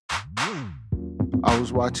I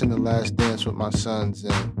was watching The Last Dance with my sons,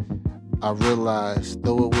 and I realized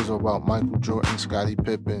though it was about Michael Jordan, Scottie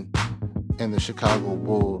Pippen, and the Chicago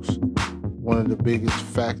Bulls, one of the biggest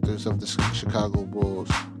factors of the Chicago Bulls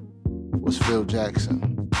was Phil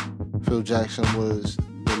Jackson. Phil Jackson was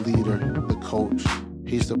the leader, the coach.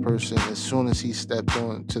 He's the person, as soon as he stepped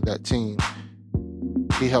on to that team,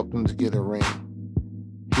 he helped them to get a ring.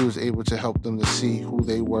 He was able to help them to see who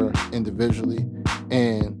they were individually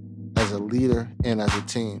and as a leader and as a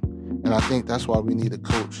team. And I think that's why we need a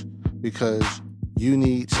coach, because you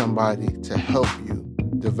need somebody to help you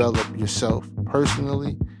develop yourself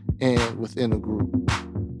personally and within a group.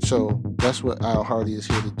 So that's what Al Hardy is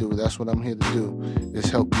here to do. That's what I'm here to do, is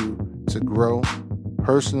help you to grow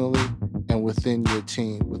personally and within your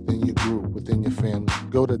team, within your group, within your family.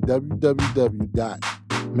 Go to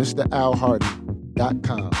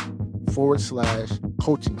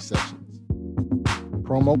www.mralhardy.com/coaching sessions.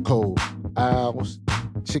 Promo code Al's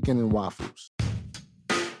Chicken and Waffles.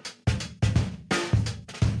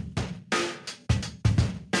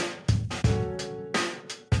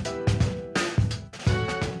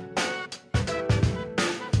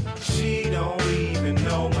 She don't even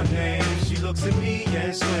know my name. She looks at me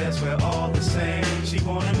and swears we're all the same. She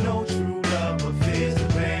wanna know true love, but fears the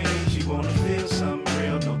pain. She wanna feel something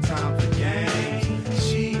real, no time for games.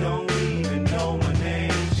 She don't even know my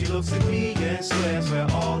name. She looks at me and swears we're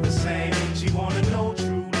all the same. She wanna know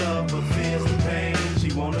true love, but fears the pain.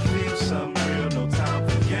 She wanna feel something real, no time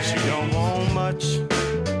for games. She don't want much.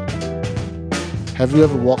 Have you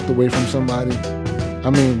ever walked away from somebody? I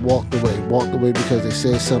mean, walked away because they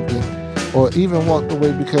said something, or even walked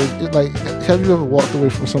away because, have you ever walked away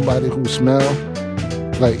from somebody who smelled?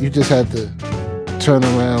 Like, you just had to turn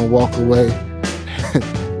around, walk away.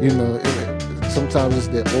 Sometimes it's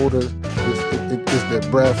their odor, it's their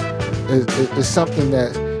breath. It's something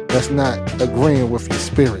that's not agreeing with your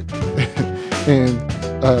spirit. and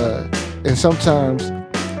sometimes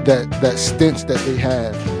that stench that they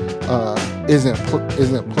have isn't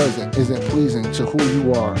pleasant, isn't pleasing to who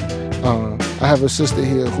you are. I have a sister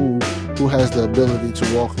here who has the ability to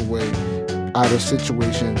walk away out of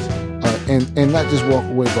situations, and not just walk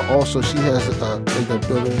away, but also she has the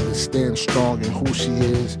ability to stand strong in who she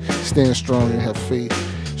is, stand strong in her faith,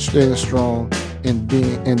 stand strong in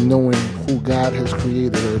being and knowing who God has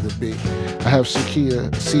created her to be. I have Shakia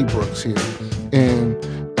Seabrooks here, and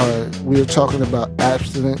we're talking about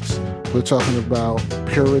abstinence, we're talking about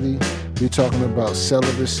purity, we're talking about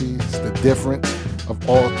celibacy, the difference of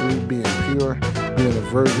all three, being pure, being a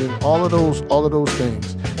virgin, all of those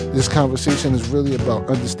things. This conversation is really about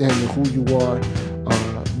understanding who you are,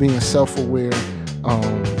 being self-aware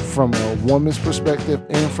from a woman's perspective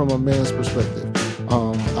and from a man's perspective.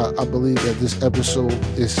 I believe that this episode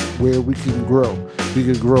is where we can grow. We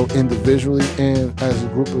can grow individually and as a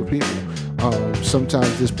group of people.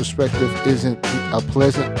 Sometimes this perspective isn't a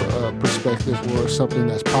pleasant perspective or something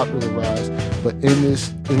that's popularized, but in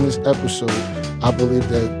this episode, I believe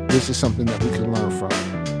that this is something that we can learn from.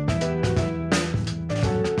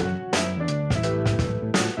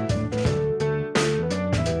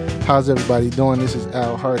 How's everybody doing? This is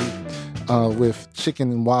Al Hardy with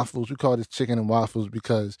Chicken and Waffles. We call this Chicken and Waffles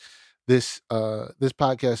because this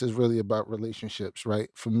podcast is really about relationships, right?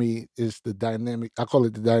 For me, it's the dynamic. I call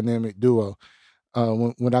it the dynamic duo.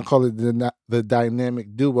 When I call it the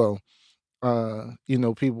dynamic duo,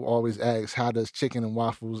 people always ask, how does chicken and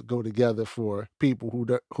waffles go together for people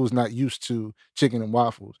who's not used to chicken and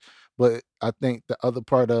waffles? But I think the other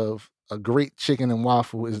part of a great chicken and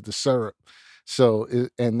waffle is the syrup. So,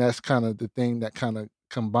 and that's kind of the thing that kind of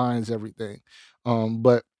combines everything.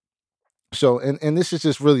 But so, and this is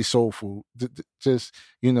just really soul food. Just,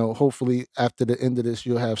 hopefully after the end of this,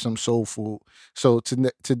 you'll have some soul food. So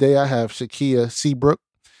today I have Shakia Seabrook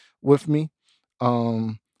with me.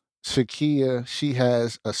 Shakia, she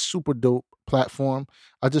has a super dope platform.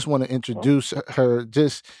 I just want to introduce her,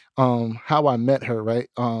 just how I met her, right?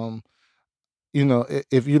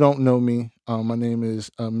 If you don't know me, my name is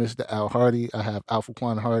Mr. Al Hardy. I have Alpha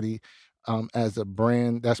Quan Hardy as a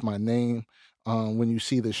brand. That's my name. When you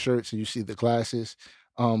see the shirts and you see the glasses.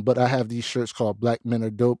 But I have these shirts called Black Men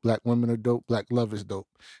Are Dope, Black Women Are Dope, Black Love Is Dope.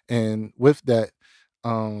 And with that,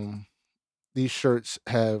 these shirts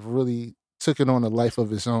have really taken on a life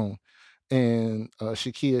of its own. And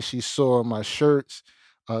Shakia, she saw my shirts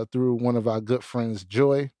through one of our good friends,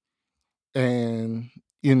 Joy. And,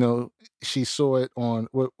 she saw it on,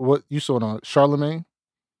 what you saw it on, Charlemagne?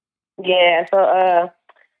 Yeah, so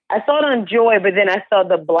I saw it on Joy, but then I saw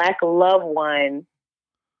the Black Love one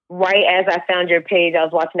right as I found your page. I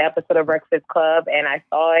was watching the episode of Breakfast Club, and I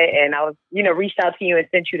saw it, and I was, reached out to you and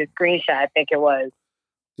sent you the screenshot, I think it was.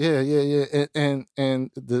 yeah. And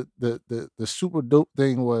the super dope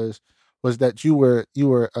thing was that you were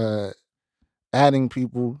adding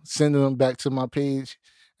people, sending them back to my page,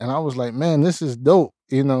 and I was like, man, this is dope,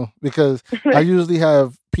 because I usually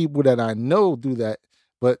have people that I know do that,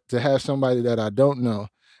 but to have somebody that I don't know,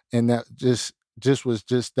 and that just was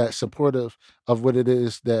just that supportive of what it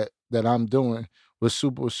is that I'm doing was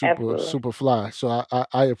super super Absolutely. super fly. So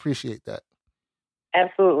I appreciate that.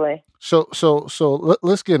 Absolutely. So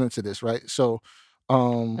let's get into this, right? So,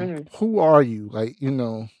 Mhm. who are you? Like,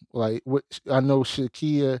 like what I know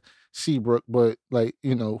Shakia Seabrook, but like,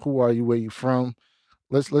 who are you? Where you from?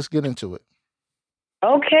 Let's get into it.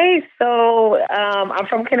 Okay, so I'm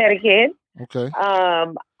from Connecticut. Okay.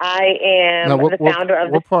 I Now, am what the what founder of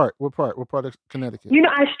the. what part? What part of Connecticut?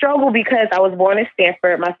 I struggle because I was born in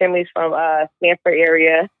Stamford. My family's from Stamford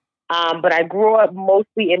area, but I grew up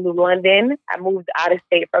mostly in New London. I moved out of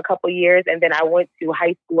state for a couple of years, and then I went to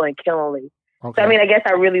high school in Killenly. So I Okay. mean, I guess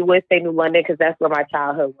I really would say New London because that's where my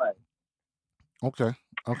childhood was. Okay.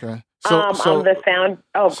 Okay. So I'm so the sound.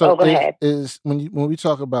 so Go ahead. is when we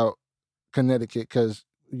talk about Connecticut, because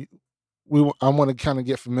I want to kind of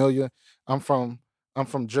get familiar. I'm from I'm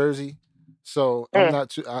from Jersey, so I'm Mm, not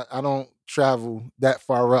too. I don't travel that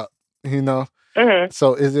far up, you know. hmm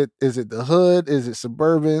So is it the hood? Is it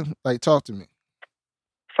suburban? Like, talk to me.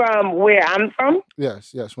 From where I'm from,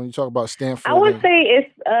 Yes. When you talk about I Stanford would and say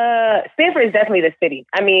it's Stanford is definitely the city.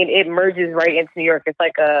 I mean, it merges right into New York. It's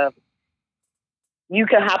like you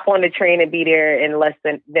can hop on the train and be there in less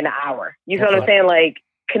than an hour. You feel what I'm okay, saying? Like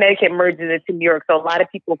Connecticut merges into New York, so a lot of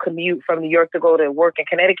people commute from New York to go to work in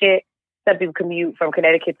Connecticut. Some people commute from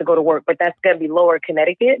Connecticut to go to work, but that's going to be lower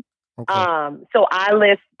Connecticut. okay, So I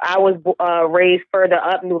was raised further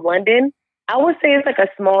up New London. I would say it's like a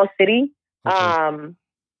small city. okay, Um,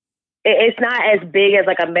 it's not as big as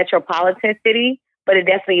like a metropolitan city, but it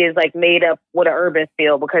definitely is like made up with an urban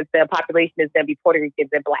feel because the population is going to be Puerto Ricans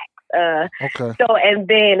and blacks. okay. And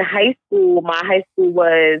then my high school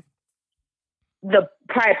was the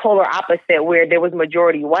probably polar opposite where there was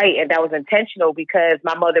majority white, and that was intentional because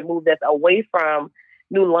my mother moved us away from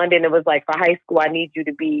New London. It was like, for high school, I need you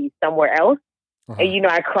to be somewhere else. Uh-huh. And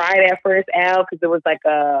I cried at first, Al, because it was like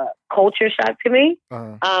a culture shock to me.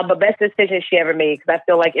 Uh-huh. But best decision she ever made because I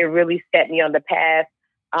feel like it really set me on the path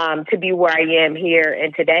to be where I am here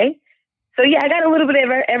and today. So yeah, I got a little bit of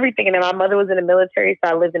everything. And then my mother was in the military,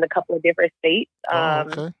 so I lived in a couple of different states. Oh,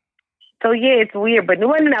 okay. So yeah, it's weird, but New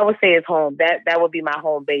London I would say is home. That would be my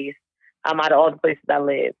home base. Out of all the places I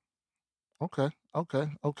live. Okay.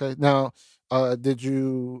 Now, did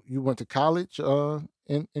you went to college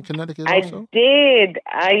in Connecticut I also? did.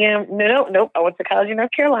 I am nope. I went to college in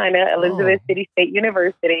North Carolina, Oh, Elizabeth City State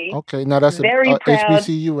University. okay. Now that's a Very proud.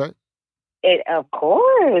 HBCU, right? It of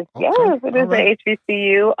course, Okay. yes, it All is right. a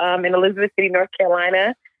HBCU in Elizabeth City, North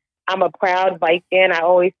Carolina. I'm a proud Viking. I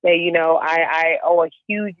always say, I owe a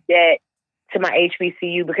huge debt to my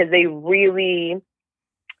HBCU because they really,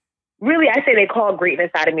 really, I say they called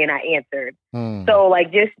greatness out of me and I answered. Hmm. So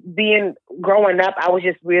like just growing up, I was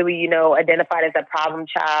just really, identified as a problem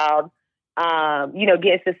child,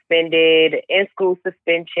 getting suspended, in school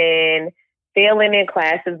suspension, failing in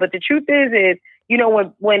classes. But the truth is,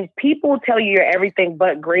 when people tell you you're everything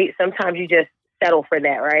but great, sometimes you just settle for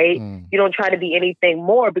that, right? Hmm. You don't try to be anything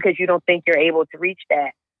more because you don't think you're able to reach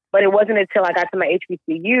that. But it wasn't until I got to my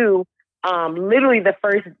HBCU, literally the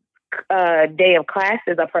first day of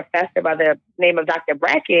classes, a professor by the name of Dr.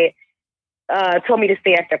 Brackett told me to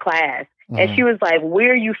stay after class. And Hmm. she was like,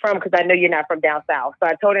 "Where are you from? Because I know you're not from down south." So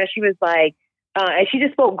I told her, and she was like, and she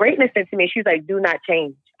just spoke greatness into me. She was like, "Do not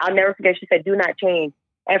change." I'll never forget. She said, "Do not change."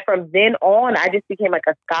 And from then on, I just became like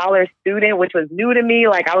a scholar student, which was new to me.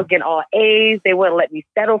 Like I was getting all A's. They wouldn't let me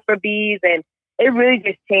settle for B's. And it really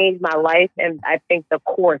just changed my life. And I think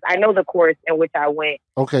I know the course in which I went.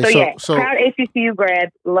 Okay. So yeah, So proud HBCU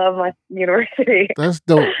grad, love my university. that's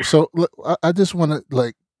dope. So look, I just want to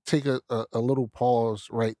like take a little pause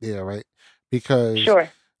right there, right? Because Sure.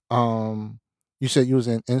 um you said you was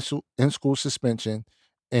in school suspension,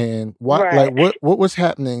 and Right. what was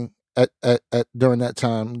happening at during that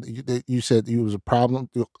time? You said you was a problem,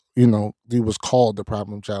 you was called the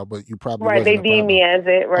problem child, but you probably Right. They wasn't a deem problem. me as it,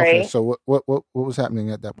 Okay, right? so what was happening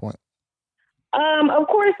at that point? Of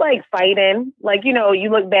course, like fighting, like, you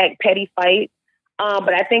look back, petty fights.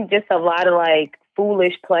 But I think just a lot of like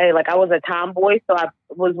foolish play. Like I was a tomboy, so I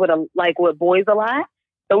was with boys a lot.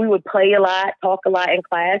 So we would play a lot, talk a lot in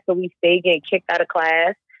class. So we stay getting kicked out of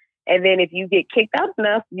class. And then if you get kicked out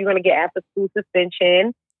enough, you're gonna get after school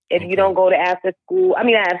suspension. If you Okay. don't go to after school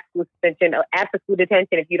suspension, after school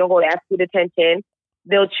detention. If you don't go to after school detention,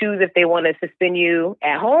 they'll choose if they want to suspend you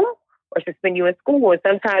at home or suspend you in school. And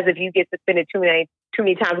sometimes if you get suspended too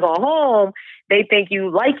many times going home, they think you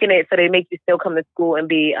liking it, so they make you still come to school and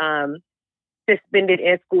be suspended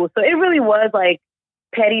in school. So it really was like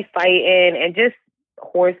petty fighting and just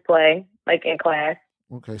horseplay, like in class.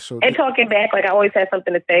 Okay, so And talking back, like I always had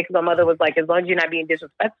something to say because my mother was like, as long as you're not being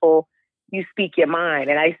disrespectful, you speak your mind.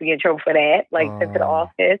 And I used to get in trouble for that, like sent to the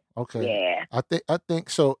office. okay. Yeah. I think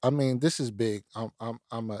so. I mean, this is big. I'm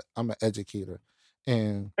an educator,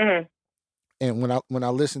 and Mhm. and when I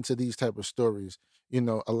listen to these type of stories,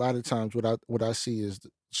 a lot of times what I see is the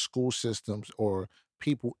school systems or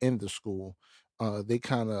people in the school, they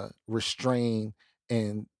kind of restrain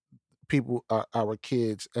and people our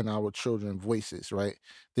kids and our children voices, right?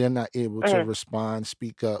 They're not able to Mhm. respond,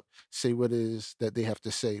 speak up, say what it is that they have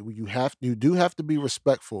to say. You do have to be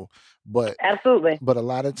respectful, but Absolutely. a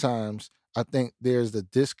lot of times I think there's the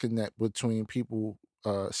disconnect between people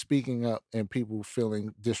speaking up and people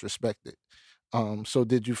feeling disrespected. So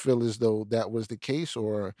did you feel as though that was the case,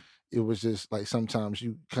 or it was just like sometimes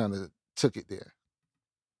you kind of took it there?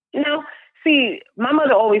 You know, see, my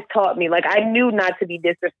mother always taught me, like, I knew not to be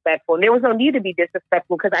disrespectful. And there was no need to be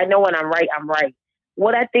disrespectful because I know when I'm right, I'm right.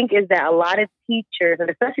 What I think is that a lot of teachers, and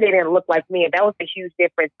especially they didn't look like me, and that was a huge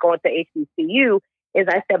difference going to HBCU, is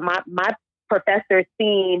I said my professors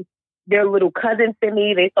seen their little cousins in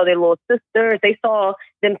me, they saw their little sisters, they saw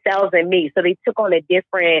themselves in me. So they took on a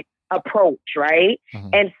different approach, right? Mhm.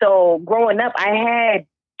 And so growing up, I had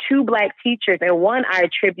two Black teachers, and one I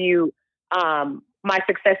attribute my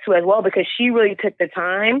success to as well because she really took the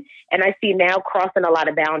time, and I see now crossing a lot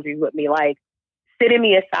of boundaries with me, like sitting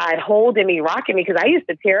me aside, holding me, rocking me, because I used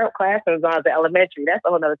to tear up classrooms when I was in elementary. That's a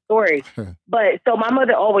whole other story. But so my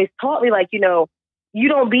mother always taught me, like, you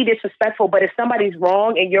don't be disrespectful, but if somebody's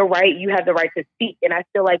wrong and you're right, you have the right to speak. And I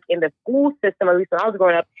feel like in the school system, at least when I was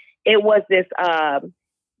growing up, it was this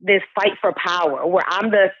fight for power where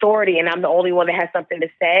I'm the authority and I'm the only one that has something to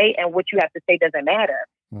say, and what you have to say doesn't matter.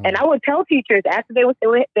 And I would tell teachers after they would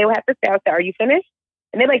have to say, I would say, are you finished?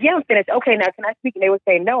 And they're like, yeah, I'm finished. Okay, now can I speak? And they would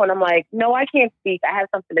say no. And I'm like, no, I can't speak. I have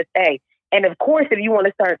something to say. And of course, if you want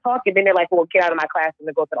to start talking, then they're like, well, get out of my classroom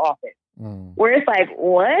and go to the office. Where it's like,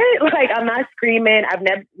 what? Like, I'm not screaming. I've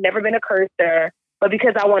never been a cursor. But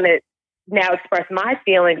because I want to now express my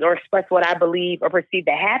feelings or express what I believe or perceive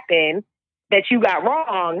to happen that you got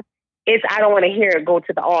wrong, I don't want to hear it go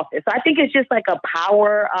to the office. So I think it's just like a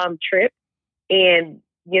power trip. And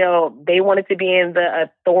they wanted to be in the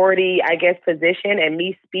authority, I guess, position, and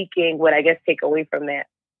me speaking would, I guess, take away from that.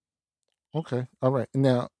 Okay, all right.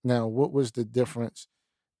 Now, what was the difference?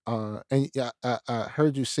 And yeah, I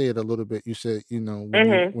heard you say it a little bit. You said,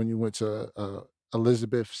 Mm-hmm. when you went to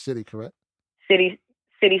Elizabeth City, correct? City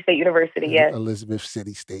State University, yes. Elizabeth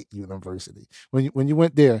City State University. When you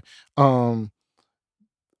went there,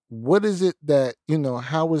 what is it that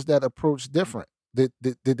how was that approach different? Did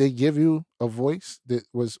they give you a voice?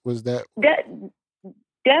 Was that?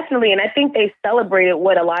 Definitely, and I think they celebrated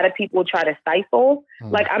what a lot of people try to stifle.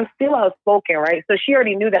 Like, I'm still outspoken, right? So she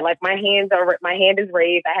already knew that, like, my hand is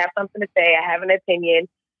raised. I have something to say. I have an opinion,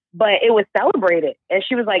 but it was celebrated, and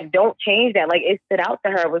she was like, "Don't change that." Like, it stood out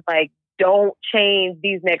to her. It was like, "Don't change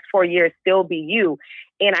these next 4 years. Still be you."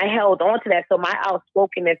 And I held on to that. So my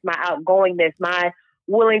outspokenness, my outgoingness, my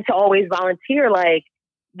willing to always volunteer, like,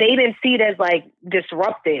 they didn't see it as like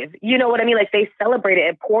disruptive. You know what I mean? Like, they celebrated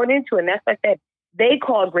and poured into it. And that's what I said. They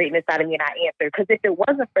called greatness out of me and I answered. Because if it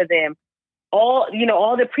wasn't for them, all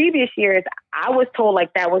the previous years, I was told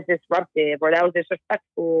like that was disruptive or that was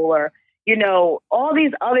disrespectful or, all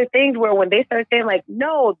these other things where when they started saying like,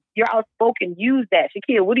 no, you're outspoken, use that.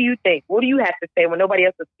 Shakia, what do you think? What do you have to say when nobody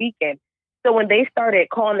else is speaking? So when they started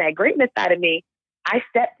calling that greatness out of me, I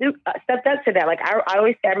stepped up to that. Like I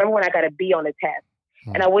always say, I remember when I got a B on the test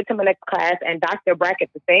and I went to my next class and Dr. Brackett,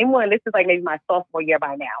 the same one, this is like maybe my sophomore year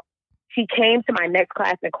by now. She came to my next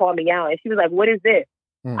class and called me out and she was like, what is this?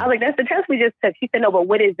 I was like, that's the test we just took. She said, no, but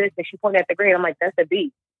what is this? And she pointed at the grade. I'm like, that's a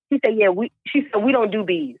B. She said, yeah, she said, we don't do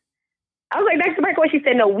B's. I was like, Dr. Brackett, she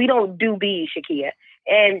said, no, we don't do B's, Shakia.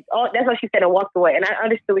 And that's what she said and walked away. And I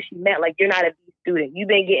understood what she meant. Like, you're not a B student. You've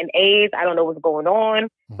been getting A's. I don't know what's going on,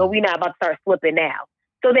 but we're not about to start slipping now.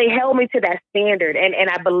 So they held me to that standard. And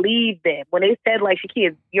I believed them. When they said, like,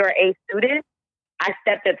 Shakia, you're an A student, I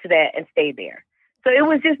stepped up to that and stayed there. So it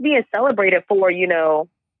was just being celebrated for,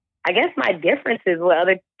 I guess my differences, what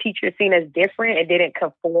other teachers seen as different and didn't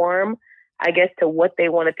conform, I guess, to what they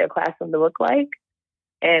wanted their classroom to look like.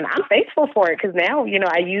 And I'm thankful for it because now,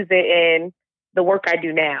 I use it in the work I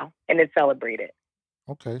do now and it's celebrated.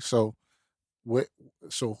 Okay, so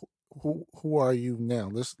who are you now?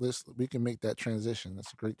 We can make that transition.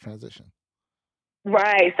 That's a great transition.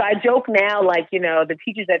 Right. So I joke now, like, the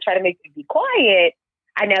teachers that try to make me be quiet,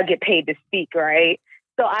 I now get paid to speak, right?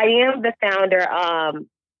 So I am the founder,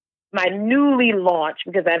 my newly launched,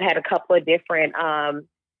 because I've had a couple of different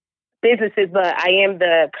businesses, but I am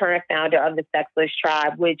the current founder of the Sexless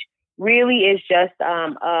Tribe, which really is just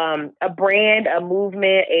a brand, a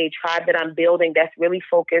movement, a tribe that I'm building that's really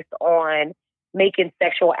focused on making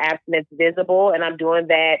sexual abstinence visible. And I'm doing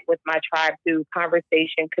that with my tribe through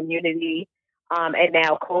conversation, community, and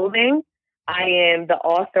now clothing. I am the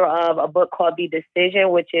author of a book called The Decision,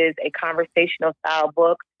 which is a conversational style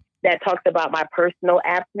book that talks about my personal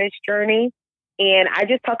abstinence journey. And I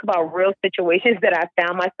just talk about real situations that I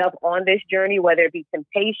found myself on this journey, whether it be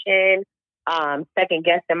temptation, second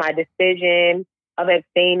guessing my decision of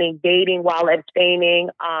abstaining, dating while abstaining.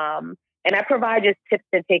 And I provide just tips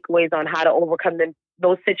and takeaways on how to overcome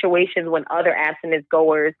those situations when other abstinence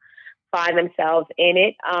goers find themselves in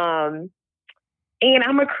it. And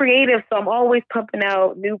I'm a creative, so I'm always pumping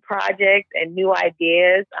out new projects and new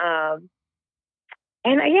ideas. I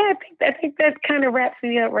think that kind of wraps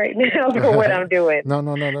me up right now for what I'm doing. No.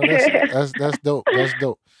 That's dope. That's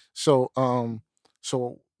dope. So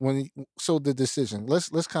so the decision.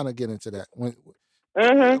 Let's kind of get into that.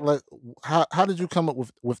 Like how did you come up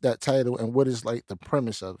with that title, and what is like the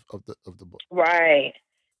premise of the book? Right.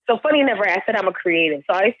 So funny enough, I said I'm a creative.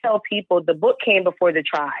 So I tell people the book came before the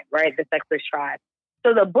tribe, right? The Sexless Tribe.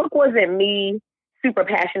 So the book wasn't me super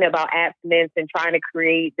passionate about abstinence and trying to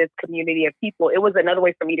create this community of people. It was another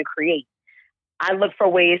way for me to create. I looked for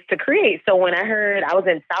ways to create. So when I heard I was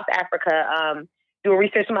in South Africa doing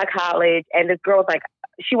research in my college, and this girl was like,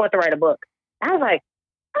 she wants to write a book. I was like,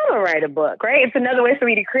 I'm going to write a book, right? It's another way for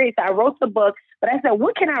me to create. So I wrote the book, but I said,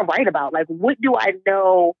 what can I write about? Like, what do I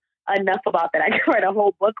know enough about that I can write a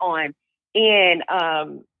whole book on? And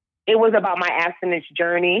it was about my abstinence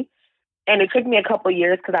journey. And it took me a couple of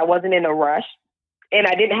years because I wasn't in a rush and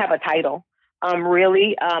I didn't have a title.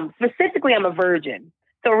 Really, specifically, I'm a virgin.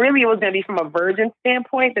 So really it was going to be from a virgin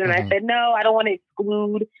standpoint. But then I said, no, I don't want to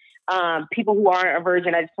exclude people who aren't a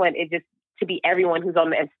virgin. I just want it just to be everyone who's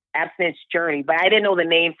on the abstinence journey. But I didn't know the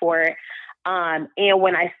name for it. And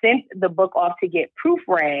when I sent the book off to get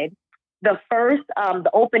proofread, the first,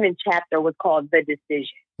 the opening chapter was called The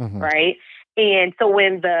Decision, right? And so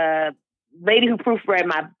when the lady who proofread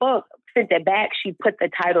my book sent it back, she put the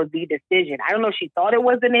title The Decision. I don't know if she thought it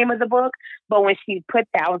was the name of the book, but when she put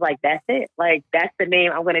that, I was like, that's it. Like, that's the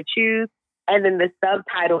name I'm going to choose. And then the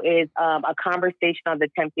subtitle is A Conversation on the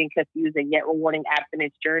Tempting, Confusing, Yet Rewarding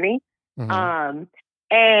Abstinence Journey.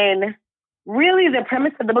 And really the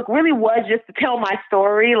premise of the book really was just to tell my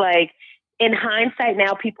story. Like, in hindsight,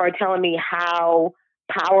 now people are telling me how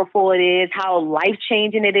powerful it is, how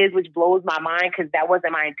life-changing it is, which blows my mind because that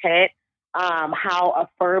wasn't my intent. How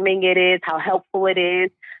affirming it is, how helpful it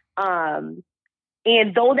is. And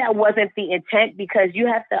though that wasn't the intent, because you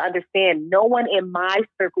have to understand, no one in my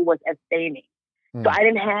circle was abstaining. So I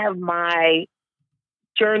didn't have my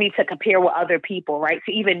journey to compare with other people, right?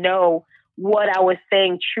 To even know what I was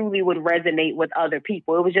saying truly would resonate with other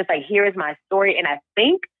people. It was just like, here is my story. And I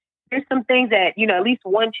think there's some things that, at least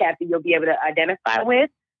one chapter you'll be able to identify with.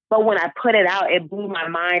 But when I put it out, it blew my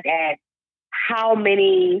mind at how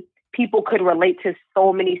many people could relate to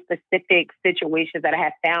so many specific situations that I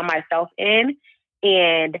had found myself in,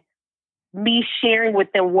 and me sharing with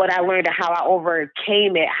them what I learned and how I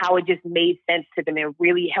overcame it, how it just made sense to them and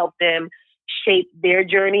really helped them shape their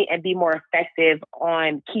journey and be more effective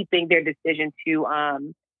on keeping their decision to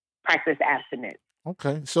practice abstinence.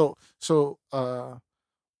 Okay. So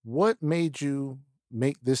what made you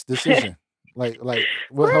make this decision? like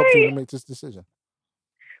what helped you to make this decision?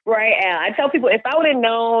 Right. I tell people, if I would have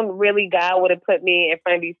known really God would have put me in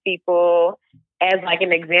front of these people as like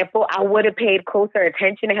an example, I would have paid closer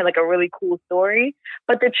attention and had like a really cool story.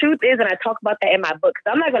 But the truth is, and I talk about that in my book,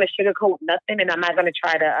 because I'm not going to sugarcoat nothing and I'm not going to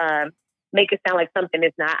try to make it sound like something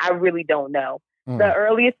it's not. I really don't know. The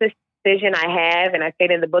earliest decision I have, and I say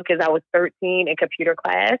it in the book, is I was 13 in computer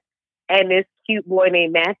class. And this cute boy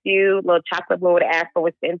named Matthew, little chocolate boy with an afro,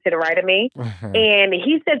 was sitting to the right of me. And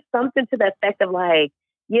he said something to the effect of like,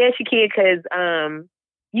 yeah, Shakira, because,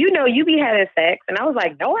 you be having sex. And I was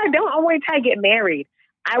like, no, I don't. I want to try to get married.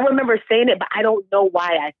 I remember saying it, but I don't know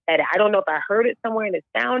why I said it. I don't know if I heard it somewhere and it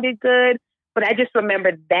sounded good, but I just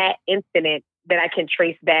remember that incident that I can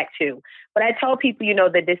trace back to. But I tell people,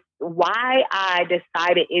 that why I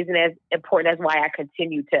decided isn't as important as why I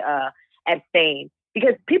continue to abstain.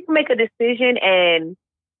 Because people make a decision and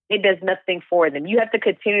it does nothing for them. You have to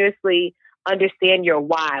continuously understand your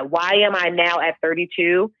why. Why am I now at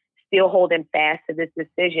 32 still holding fast to this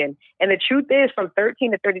decision. And the truth is, from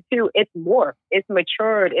 13 to 32, it's morphed, it's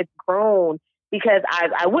matured, it's grown, because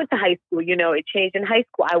I went to high school, it changed in high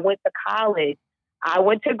school. I went to college. I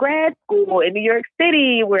went to grad school in New York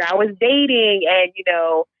City where I was dating and,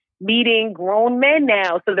 meeting grown men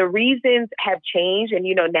now. So the reasons have changed. And,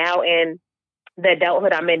 now in the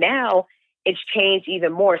adulthood I'm in now, it's changed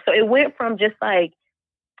even more. So it went from just like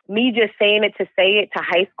me just saying it to say it to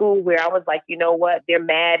high school where I was like, you know what? They're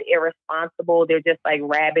mad, irresponsible. They're just like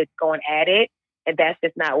rabbits going at it. And that's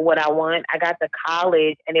just not what I want. I got to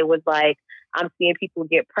college and it was like, I'm seeing people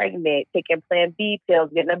get pregnant, taking Plan B pills,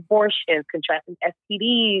 getting abortions, contracting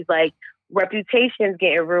STDs, like reputations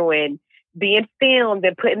getting ruined, being filmed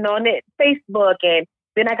and putting on it Facebook. And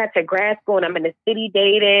then I got to grad school and I'm in the city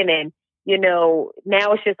dating and,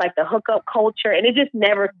 now it's just like the hookup culture and it just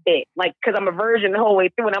never fit. Like, cause I'm a virgin the whole way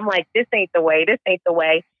through and I'm like, this ain't the way.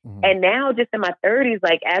 Mm-hmm. And now just in my 30s,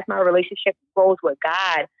 like as my relationship grows with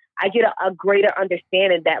God, I get a greater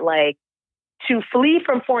understanding that like, to flee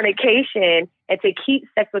from fornication and to keep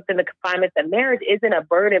sex within the confinements of marriage isn't a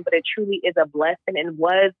burden, but it truly is a blessing and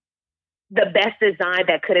was the best design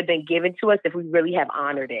that could have been given to us if we really have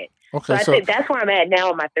honored it. Okay, so I think that's where I'm at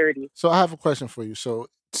now in my 30s. So I have a question for you. So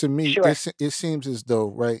to me, sure. it seems as though,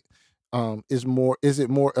 right, is it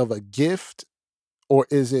more of a gift or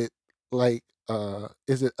is it like,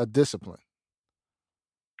 is it a discipline?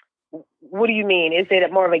 What do you mean? Is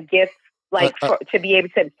it more of a gift, like to be able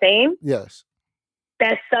to abstain? Yes.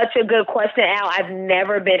 That's such a good question, Al. I've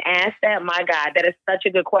never been asked that. My God, that is such a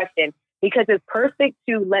good question because it's perfect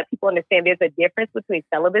to let people understand there's a difference between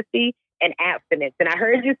celibacy and abstinence. And I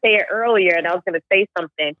heard you say it earlier and I was going to say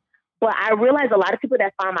something, but I realize a lot of people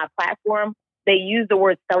that find my platform, they use the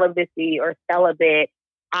word celibacy or celibate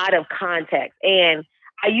out of context. And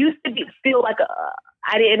I used to feel like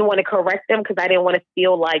I didn't want to correct them because I didn't want to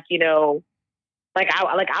feel like, like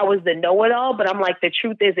I was the know-it-all, but I'm like, the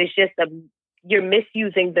truth is, it's just you're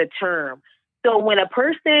misusing the term. So when a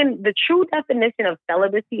person, the true definition of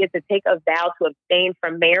celibacy is to take a vow to abstain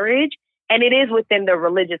from marriage, and it is within the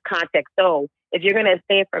religious context. So if you're going to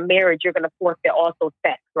abstain from marriage, you're going to forfeit also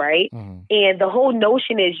sex, right? Mm-hmm. And the whole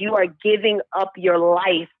notion is you are giving up your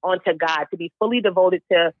life onto God to be fully devoted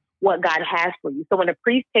to what God has for you. So when a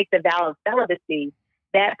priest takes a vow of celibacy,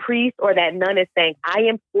 that priest or that nun is saying, I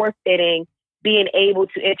am forfeiting being able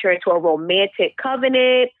to enter into a romantic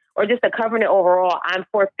covenant or just a covenant overall. I'm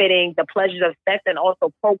forfeiting the pleasures of sex and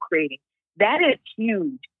also procreating. That is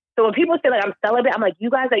huge. So when people say like I'm celibate, I'm like, you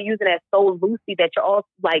guys are using that so loosely that you're all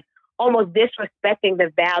like almost disrespecting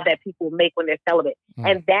the vow that people make when they're celibate.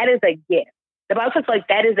 Mm. And that is a gift. The Bible says like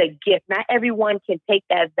that is a gift. Not everyone can take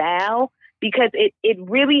that vow because it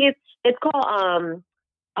really is. It's called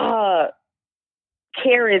charism.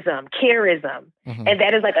 Mm-hmm. And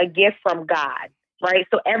that is like a gift from God. Right.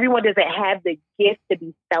 So everyone doesn't have the gift to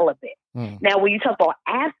be celibate. Mm. Now, when you talk about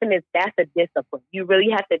abstinence, that's a discipline. You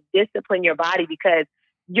really have to discipline your body because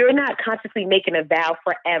you're not consciously making a vow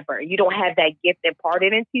forever. You don't have that gift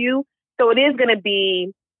imparted into you. So it is going to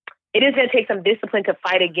take some discipline to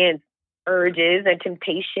fight against urges and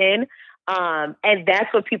temptation. And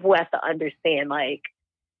that's what people have to understand. Like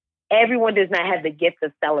everyone does not have the gift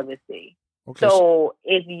of celibacy. Okay. So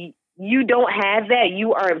if you don't have that,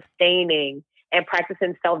 you are abstaining and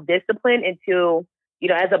practicing self-discipline until,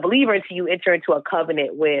 as a believer, until you enter into a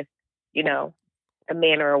covenant with, a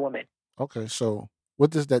man or a woman. Okay. So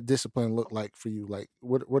what does that discipline look like for you? Like,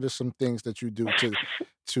 what are some things that you do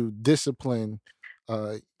to discipline,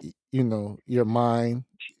 your mind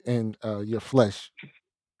and your flesh?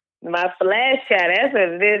 My flesh, that's what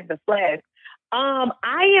it is, the flesh.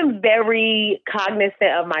 I am very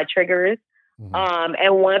cognizant of my triggers. Mm-hmm.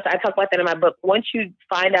 And once I talk about that in my book, once you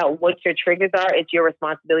find out what your triggers are, it's your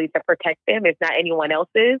responsibility to protect them. It's not anyone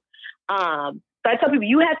else's. So I tell people,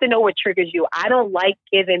 you have to know what triggers you. I don't like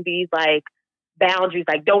giving these like boundaries,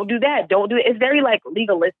 like don't do that, don't do it. It's very like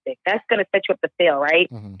legalistic. That's going to set you up to fail, right?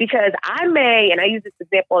 Mm-hmm. Because I use this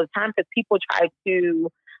example all the time because people try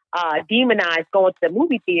to demonize going to the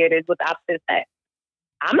movie theaters with opposite sex.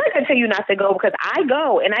 I'm not going to tell you not to go because I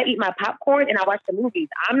go and I eat my popcorn and I watch the movies.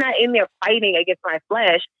 I'm not in there fighting against my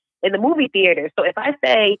flesh in the movie theater. So if I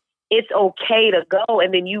say it's okay to go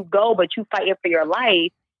and then you go, but you fighting for your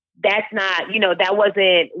life, that's not, that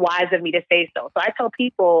wasn't wise of me to say so. So I tell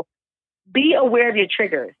people, be aware of your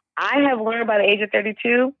triggers. I have learned by the age of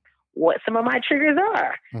 32 what some of my triggers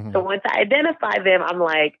are. Mm-hmm. So once I identify them, I'm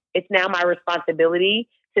like, it's now my responsibility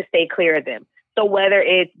to stay clear of them. So whether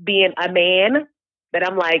it's being a man But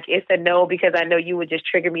I'm like, it's a no because I know you would just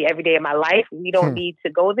trigger me every day of my life. We don't need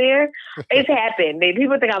to go there. It's happened.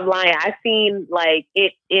 People think I'm lying. I seen like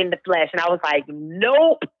it in the flesh, and I was like,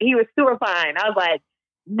 nope. He was super fine. I was like,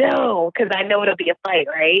 no, because I know it'll be a fight,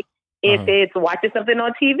 right? If it's watching something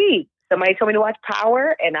on TV, somebody told me to watch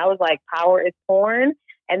Power, and I was like, Power is porn.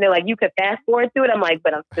 And they're like, you could fast forward through it. I'm like,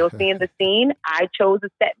 but I'm still seeing the scene. I chose to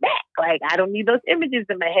step back. Like, I don't need those images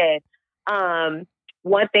in my head.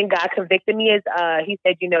 One thing God convicted me is he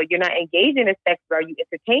said, you're not engaging in sex, or are you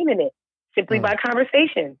entertaining it simply by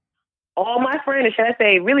conversation? All my friends, should I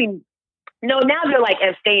say, really, no, now they're like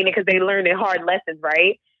abstaining because they learned in hard lessons,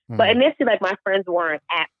 right? But initially, like, my friends weren't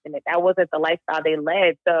abstinent. That wasn't the lifestyle they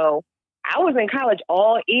led. So I was in college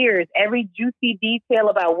all ears, every juicy detail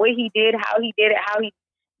about what he did, how he did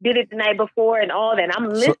it the night before and all that. And I'm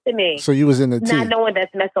listening. So you was in the tea. Not knowing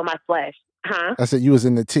that's messed on my flesh. Huh? I said you was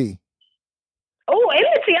in the tea. Oh, in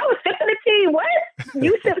the tea. I was sipping the tea. What?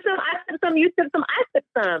 You sip some, I sip some, you sip some, I sip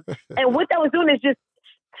some. And what that was doing is just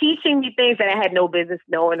teaching me things that I had no business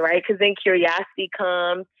knowing, right? Because then curiosity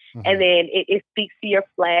comes and then it speaks to your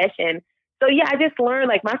flesh. And so, yeah, I just learned,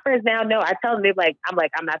 like, my friends now know. I tell them,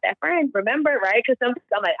 I'm not that friend, remember, right? Because sometimes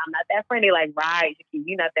I'm like, I'm not that friend. They're like, right,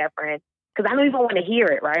 you're not that friend. Because I don't even want to hear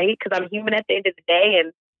it, right? Because I'm human at the end of the day,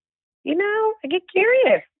 and, I get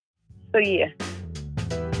curious. So, yeah.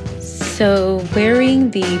 So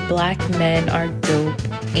wearing the Black Men Are Dope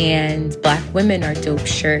and Black Women Are Dope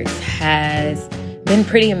shirts has been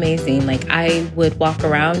pretty amazing. Like, I would walk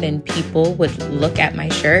around and people would look at my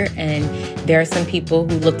shirt, and there are some people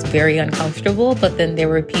who looked very uncomfortable, but then there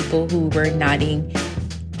were people who were nodding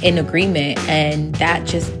in agreement, and that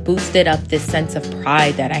just boosted up this sense of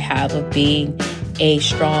pride that I have of being a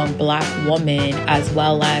strong Black woman, as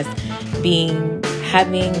well as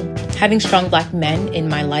having strong Black men in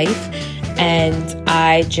my life. And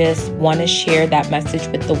I just want to share that message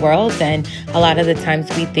with the world. And a lot of the times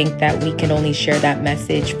we think that we can only share that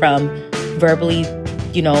message from verbally,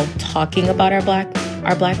 talking about our black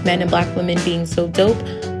men and Black women being so dope.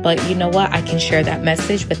 But you know what? I can share that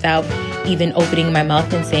message without even opening my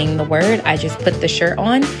mouth and saying the word. I just put the shirt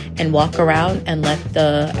on and walk around and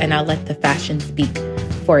I'll let the fashion speak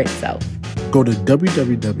for itself. Go to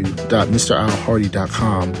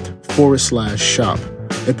www.mralhardy.com/shop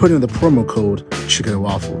and put in the promo code Chicken and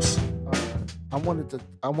Waffles. I wanted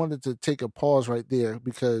to take a pause right there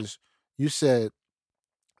because you said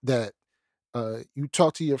that you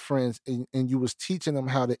talk to your friends and you was teaching them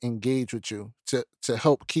how to engage with you to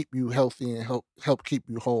help keep you healthy and help keep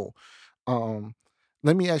you whole.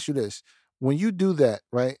 Let me ask you this: when you do that,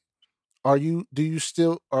 right? Are your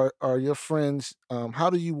friends?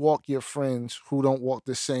 How do you walk your friends who don't walk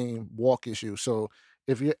the same walk as you? So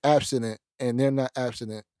if you're abstinent and they're not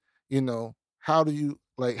abstinent, how do you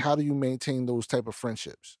maintain those type of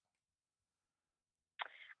friendships?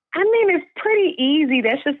 I mean, it's pretty easy.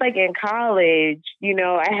 That's just like in college,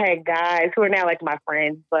 I had guys who are now like my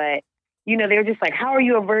friends, but they were just like, how are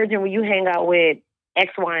you a virgin when you hang out with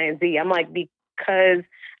X, Y, and Z? I'm like, because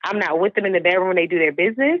I'm not with them in the bedroom when they do their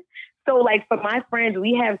business. So, like, for my friends,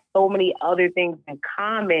 we have so many other things in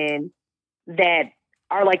common that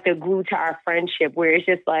are like the glue to our friendship, where it's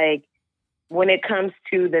just like, when it comes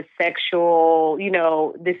to the sexual,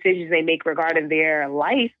 decisions they make regarding their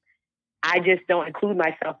life, I just don't include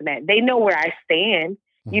myself in that. They know where I stand.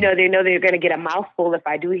 They know they're going to get a mouthful if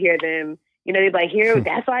I do hear them. They're like, here,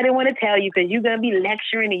 that's why I didn't want to tell you, because you're going to be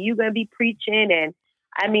lecturing and you're going to be preaching. And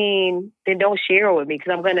I mean, then don't share it with me,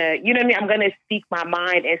 because I'm going to, I'm going to speak my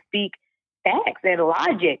mind and speak facts and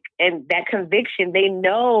logic and that conviction. They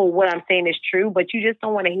know what I'm saying is true, but you just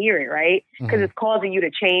don't want to hear it, right? Because it's causing you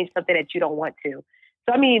to change something that you don't want to.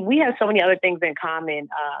 So, I mean, we have so many other things in common.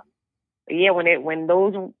 Yeah, when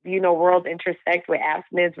those worlds intersect with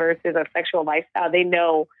abstinence versus a sexual lifestyle, they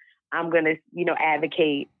know I'm gonna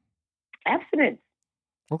advocate abstinence.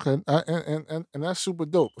 Okay, and that's super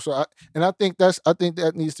dope. So I think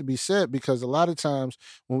that needs to be said, because a lot of times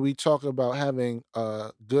when we talk about having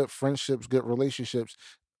good friendships, good relationships,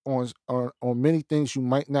 on many things you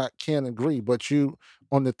might not can agree, but you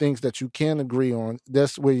on the things that you can agree on,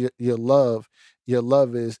 that's where your love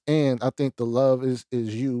is. And I think the love is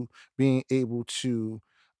you being able to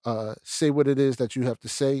say what it is that you have to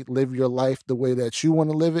say, live your life the way that you want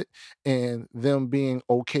to live it, and them being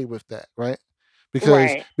okay with that, right?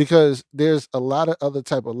 Because there's a lot of other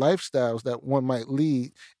type of lifestyles that one might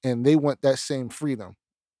lead, and they want that same freedom,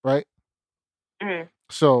 right?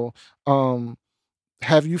 So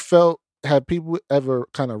have people ever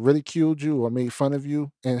kind of ridiculed you or made fun of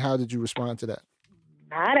you, and how did you respond to that?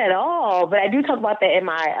 Not at all. But I do talk about that in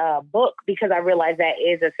my book because I realize that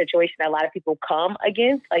is a situation that a lot of people come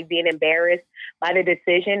against, like being embarrassed by the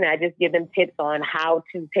decision. I just give them tips on how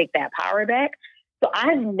to take that power back. So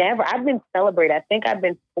I've been celebrated. I think I've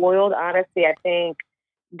been spoiled, honestly. I think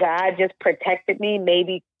God just protected me.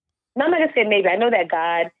 Maybe, no, I'm not going to say maybe. I know that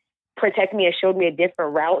God protected me and showed me a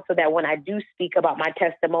different route so that when I do speak about my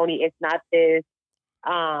testimony, it's not this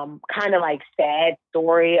kind of like sad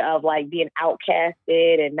story of like being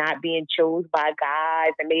outcasted and not being chose by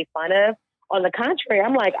guys and made fun of. On the contrary,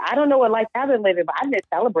 I'm like, I don't know what life I've been living, but I've been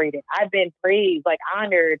celebrated. I've been praised, like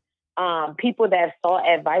honored. People that have sought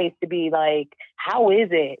advice to be like, how is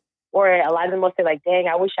it? Or a lot of them will say like, dang,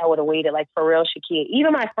 I wish I would have waited, like for real, Shakia.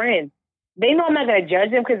 Even my friends, they know I'm not going to judge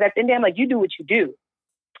them because at the end of the day, I'm like, you do what you do.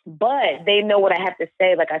 But they know what I have to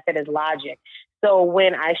say, like I said, is logic. So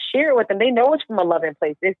when I share it with them, they know it's from a loving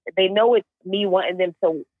place. They know it's me wanting them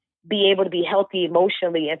to be able to be healthy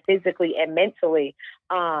emotionally and physically and mentally.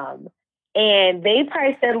 And they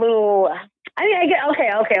probably said I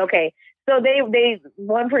get, okay. So they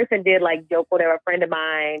one person did like joke with a friend of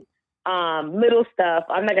mine, little stuff.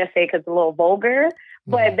 I'm not going to say because it's a little vulgar,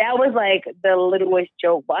 but that was like the littlest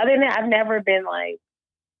joke. But other than that, I've never been like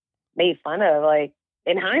made fun of. Like,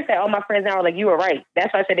 in hindsight, all my friends now are like, you were right.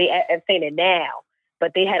 That's why I said they are saying it now.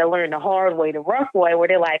 But they had to learn the hard way, the rough way, where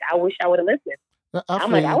they're like, I wish I would have listened.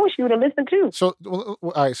 I'm like, I wish you would have listened too. So, all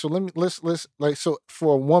right. So let's like, so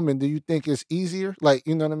for a woman, do you think it's easier? Like,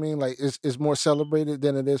 you know what I mean? Like, it's more celebrated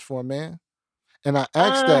than it is for a man. And I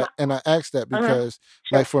asked that because,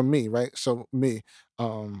 like, for me, right? So me,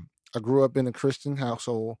 I grew up in a Christian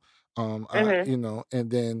household, you know, and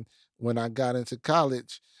then when I got into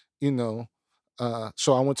college, you know,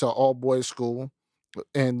 so I went to an all boys school,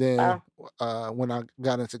 and then when I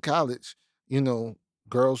got into college, you know,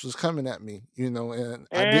 girls was coming at me, you know, and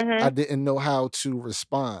I didn't know how to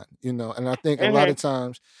respond, you know, and I think a lot of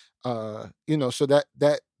times, you know, so that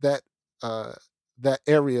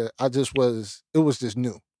area, it was just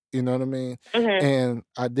new, you know what I mean, and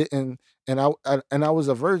I didn't, and I was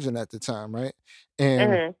a virgin at the time, right,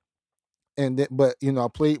 and then, but you know, I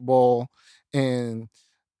played ball, and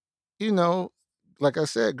you know, like I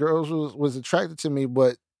said, girls was attracted to me,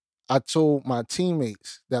 but I told my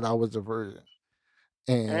teammates that I was a virgin,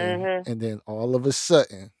 and then all of a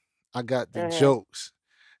sudden, I got the jokes,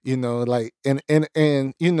 you know, like and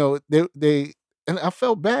you know they and I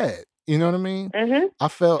felt bad, you know what I mean. I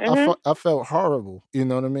felt horrible, you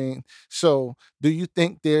know what I mean. So, do you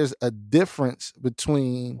think there's a difference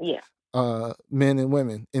between men and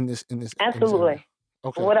women in this Absolutely,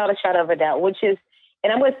 okay, without a shadow of a doubt. Which is,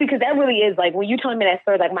 and I'm going to speak because that really is like when you told me that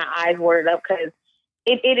story, like my eyes were up because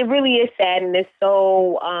it really is sad and it's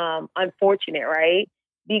so unfortunate, right?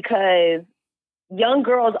 Because young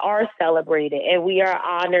girls are celebrated and we are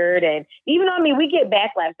honored, and even though, I mean, we get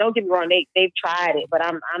backlash. Don't get me wrong, they've tried it, but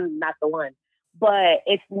I'm not the one. But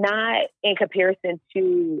it's not in comparison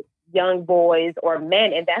to young boys or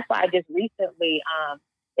men, and that's why I just recently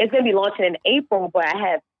it's going to be launching in April, but I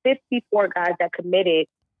have 54 guys that committed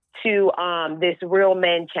to this Real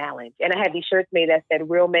Men Challenge. And I had these shirts made that said,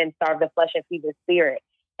 Real Men Starve the Flesh and Feed the Spirit.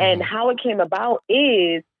 And how it came about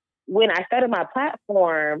is when I started my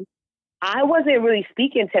platform, I wasn't really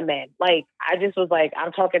speaking to men. Like, I just was like,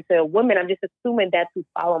 I'm talking to women. I'm just assuming that's who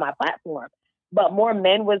follow my platform. But more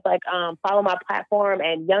men was like, follow my platform,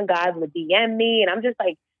 and young guys would DM me. And I'm just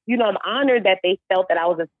like, you know, I'm honored that they felt that I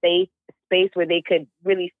was a safe space where they could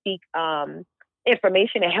really seek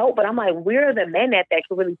information and help. But I'm like, where are the men that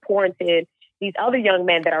can really pour into these other young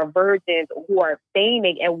men that are virgins who are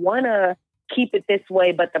abstaining and want to keep it this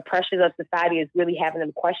way, but the pressures of society is really having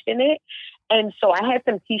them question it. And so I had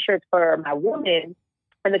some t-shirts for my woman,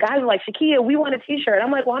 and the guys were like, Shakia, we want a t-shirt.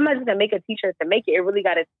 I'm like, well, I'm not just gonna make a t-shirt to make it. It really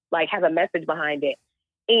got to like have a message behind it.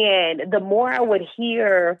 And the more I would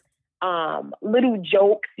hear little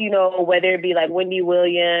jokes, you know, whether it be like Wendy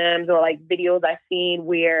Williams or like videos I've seen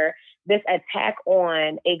where this attack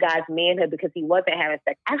on a guy's manhood because he wasn't having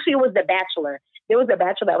sex. Actually, it was The Bachelor. There was a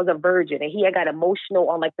bachelor that was a virgin, and he had got emotional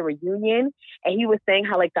on like the reunion, and he was saying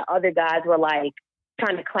how like the other guys were like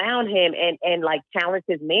trying to clown him and like challenge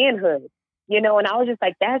his manhood, you know. And I was just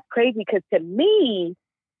like, that's crazy, because to me,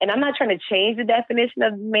 and I'm not trying to change the definition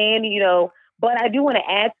of man, you know, but I do want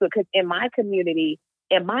to add to it, because in my community,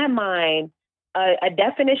 in my mind, a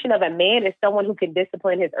definition of a man is someone who can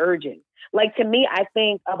discipline his urges. Like, to me, I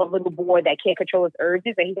think of a little boy that can't control his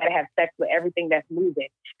urges, and he got to have sex with everything that's moving.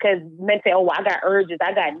 Because men say, oh, well, I got urges,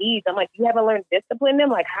 I got needs. I'm like, you haven't learned to discipline them?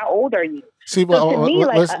 Like, how old are you? See, well,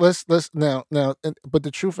 so let's now, but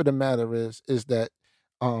the truth of the matter is that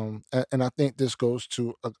And I think this goes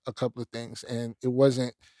to a couple of things, and it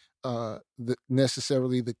wasn't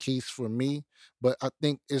necessarily the case for me, but I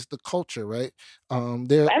think it's the culture, right?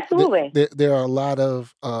 Absolutely. There are a lot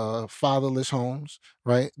of fatherless homes,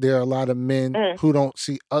 right? There are a lot of men Mm. who don't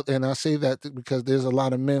see, and I say that because there's a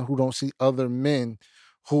lot of men who don't see other men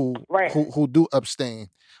Right. who do abstain.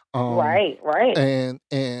 Um, Right.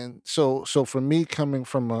 and so for me, coming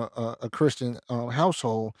from a Christian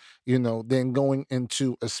household, then going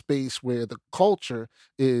into a space where the culture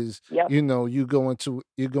is, Yep. you're going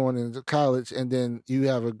into college, and then you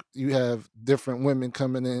have different women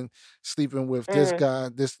coming in, sleeping with this Mm. guy,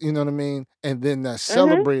 this, you know what I mean, and then that's Mhm.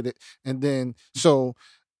 celebrated, and then so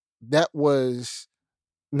that was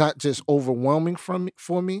not just overwhelming for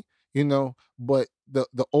me, but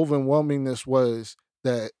the overwhelmingness was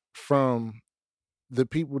that from the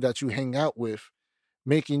people that you hang out with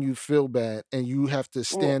making you feel bad, and you have to Mm.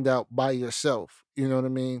 stand out by yourself. You know what I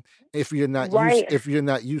mean? Right. If you're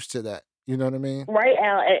not used to that, you know what I mean? Right,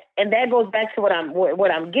 Al, and that goes back to what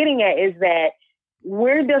I'm getting at is that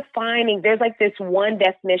we're defining. There's like this one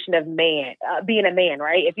definition of man, being a man,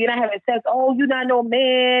 right? If you're not having sex, oh, you're not no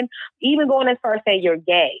man. Even going as far as saying you're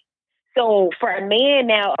gay. So for a man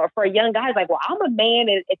now, or for a young guy, it's like, well, I'm a man,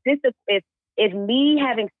 and if me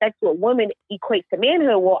having sex with women equates to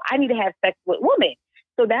manhood, well, I need to have sex with women.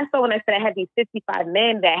 So that's why when I said I had these 55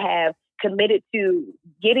 men that have committed to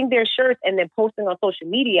getting their shirts and then posting on social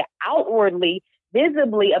media outwardly,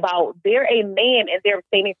 visibly about they're a man and they're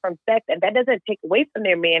abstaining from sex, and that doesn't take away from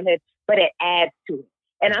their manhood, but it adds to it.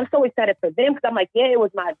 And I'm so excited for them because I'm like, yeah, it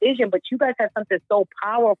was my vision, but you guys have something so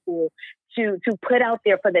powerful to put out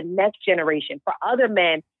there for the next generation, for other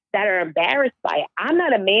men that are embarrassed by it. I'm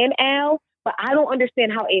not a man, Al, but I don't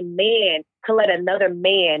understand how a man can let another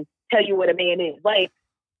man tell you what a man is. Like,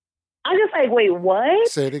 I'm just like, wait, what?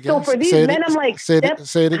 Say it So again. for these men, I'm like, Say it huh?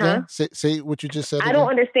 again. Say what you just said I don't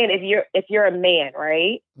again. understand if you're a man,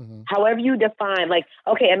 right? Hmm. However you define, like,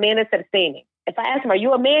 okay, a man is abstaining. If I ask him, are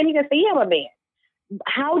you a man? He can say, yeah, I'm a man.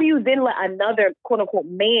 How do you then let another quote unquote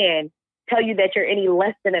man tell you that you're any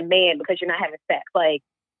less than a man because you're not having sex? Like,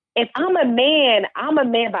 if I'm a man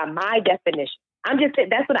by my definition.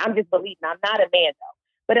 That's what I'm just believing. I'm not a man though.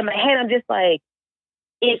 But in my head, I'm just like,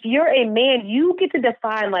 if you're a man, you get to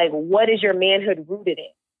define like what is your manhood rooted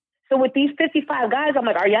in. So with these 55 guys, I'm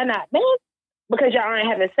like, are y'all not men? Because y'all aren't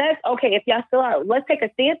having sex? Okay, if y'all still are, let's take a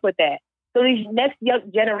stance with that. So these next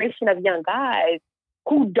young generation of young guys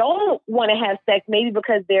who don't want to have sex, maybe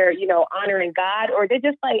because they're, honoring God, or they're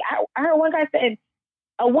just like, I heard one guy said,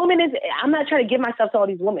 I'm not trying to give myself to all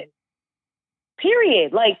these women.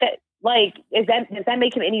 Period. Like that, does that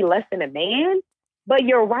make him any less than a man? But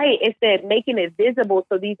you're right. It's that making it visible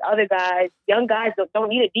so these other guys, young guys, don't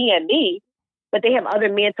need to DM me, but they have other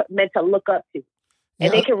men to look up to.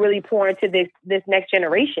 And Yeah, they can really pour into this next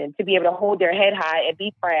generation to be able to hold their head high and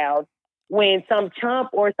be proud when some chump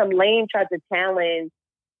or some lame tries to challenge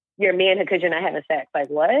your manhood because you're not having sex. Like,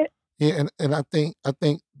 what? yeah, and I think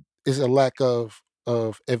it's a lack of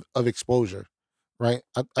exposure, right?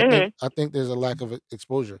 Mm-hmm. I think there's a lack of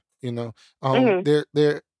exposure. Mm-hmm.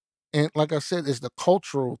 There, and like I said, it's the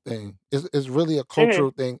cultural thing. It's really a Mm-hmm.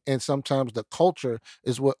 cultural thing, and sometimes the culture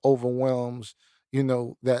is what overwhelms.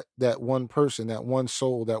 That one person, that one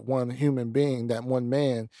soul, that one human being, that one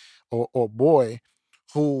man or boy,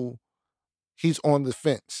 who he's on the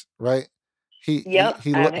fence, right? He he Yep.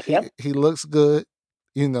 he look Yep. he looks good,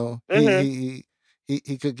 you know. Mm-hmm.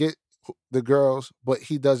 He could get the girls, but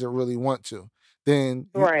he doesn't really want to. Then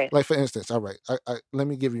Right. like for instance, all right, let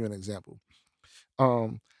me give you an example.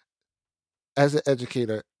 Um, as an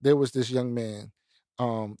educator, there was this young man,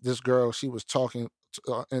 this girl, she was talking,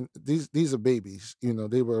 and these are babies,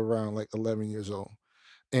 they were around like 11 years old,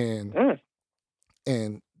 and Mm.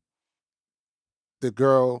 and the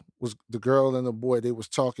girl and the boy, they was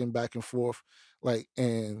talking back and forth, like,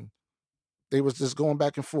 and they was just going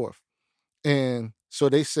back and forth, and so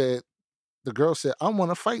the girl said, I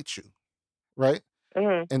want to fight you, right?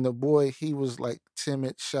 Mm-hmm. And the boy, he was like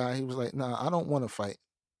timid, shy, he was like, nah, I don't want to fight,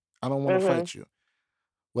 I don't want to Mm-hmm. fight you.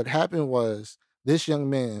 What happened was, this young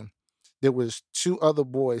man, there was two other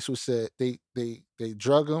boys who said they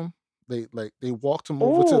drug him, they walked him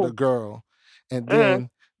over to the Ooh. girl, and Mm. then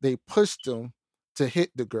they pushed him to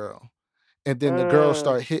hit the girl, and then the girl Mm.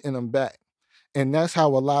 started hitting him back. And that's how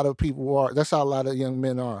a lot of people are. That's how a lot of young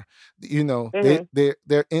men are. Mm-hmm.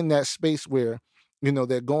 They're in that space where,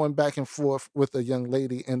 they're going back and forth with a young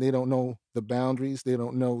lady, and they don't know the boundaries. They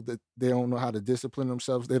don't know how to discipline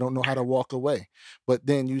themselves. They don't know how to walk away. But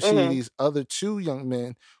then you see Mm-hmm. these other two young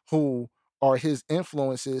men who are his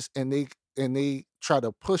influences, and they try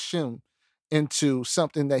to push him into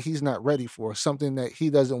something that he's not ready for, something that he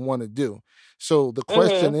doesn't want to do. So the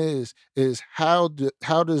question Mhm. is how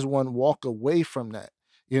does one walk away from that?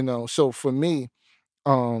 So for me,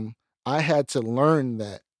 um, I had to learn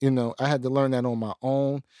that. I had to learn that on my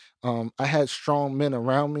own. I had strong men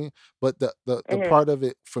around me, but the Mhm. part of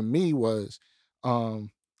it for me was,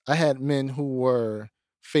 um, I had men who were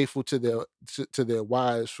faithful to their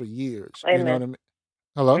wives for years. You know what Amen. I mean?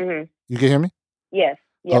 Hello, Mhm. you can hear me? Yes.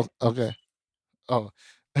 Oh, Yep. okay. Oh,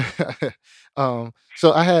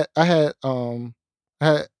 so I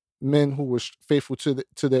had men who were faithful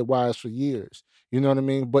to their wives for years. You know what I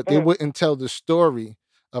mean? But they Mhm. wouldn't tell the story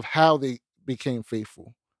of how they became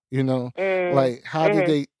faithful. Mm. Like how did Mhm.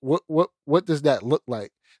 they? What does that look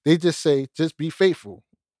like? They just say, just be faithful.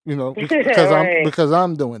 Because I'm Right. because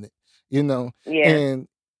I'm doing it. Yeah. And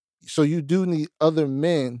so you do need other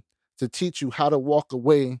men to teach you how to walk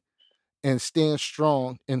away and stand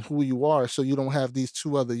strong in who you are, so you don't have these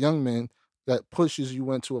two other young men that pushes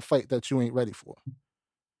you into a fight that you ain't ready for.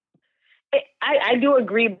 I do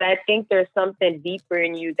agree, but I think there's something deeper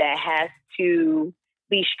in you that has to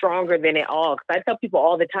be stronger than it all. Because I tell people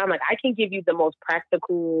all the time, like I can give you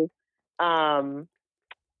um,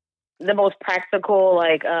 the most practical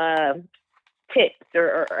like tips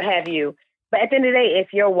or have you. But at the end of the day,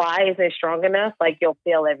 if your why isn't strong enough, like you'll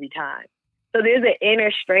fail every time. So there's an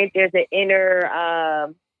inner strength, there's an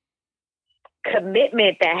inner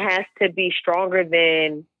commitment that has to be stronger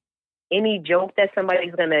than any joke that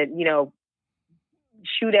somebody's gonna,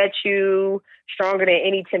 shoot at you, stronger than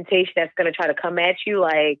any temptation that's gonna try to come at you.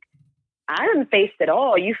 Like I didn't face it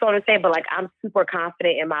all. You feel what I'm saying? But like I'm super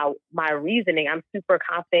confident in my reasoning. I'm super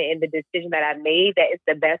confident in the decision that I made that it's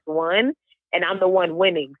the best one and I'm the one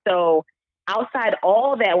winning. So outside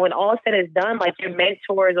all that, when all said is done, like your mentors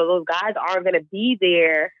or those guys aren't gonna be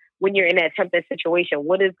there when you're in that tempting situation.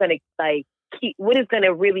 What is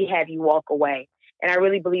gonna really have you walk away? And I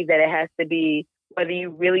really believe that it has to be whether you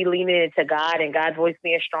really lean into God and God's voice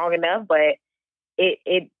being strong enough, but it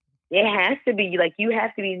it it has to be like you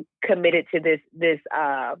have to be committed to this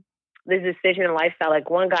decision and lifestyle. Like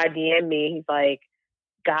one guy DM'd me, he's like,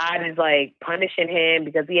 God is like punishing him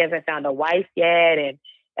because he hasn't found a wife yet, and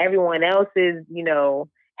everyone else is,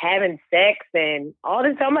 having sex and all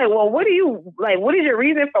this. I'm like, well, what do you like? What is your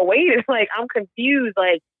reason for waiting? Like, I'm confused.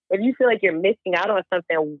 Like, if you feel like you're missing out on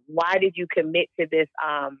something, why did you commit to this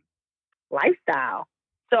lifestyle?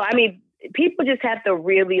 So, I mean, people just have to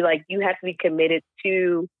really like you have to be committed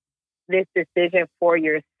to this decision for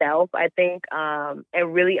yourself, I think, and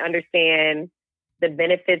really understand the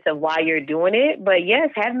benefits of why you're doing it. But yes,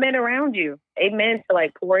 have men around you. Amen to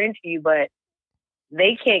like pour into you, but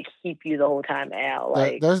they can't keep you the whole time out.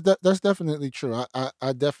 Like, That's definitely true.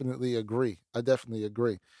 I definitely agree. I definitely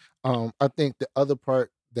agree. I think the other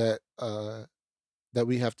part that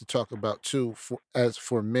we have to talk about too,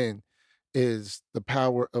 for men, is the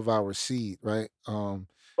power of our seed, right? y-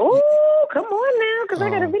 oh, come on now, because I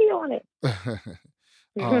got a um, video on it.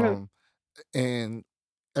 um, and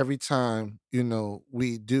every time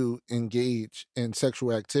we do engage in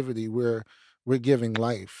sexual activity, we're giving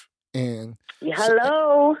life, and Yeah, s-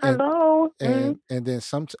 hello, and hello. and then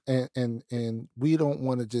some and we don't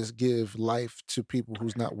want to just give life to people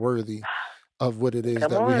who's not worthy of what it is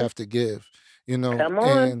Come that we on, have to give, come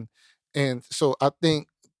on. and so I think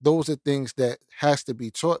those are things that has to be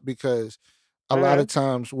taught, because a lot of Mm.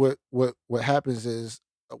 times what happens is,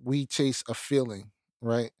 we chase a feeling,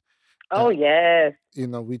 right? Oh uh, yes.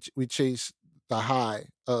 we chase the high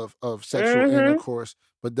of sexual Mm-hmm. intercourse,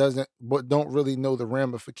 but don't really know the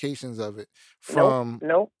ramifications of it, Nope. from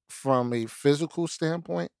Nope. a physical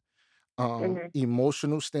standpoint, Mm-hmm.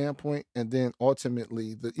 emotional standpoint, and then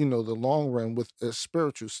ultimately the long run with a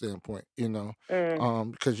spiritual standpoint.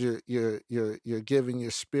 Mm, Because you're giving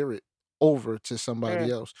your spirit over to somebody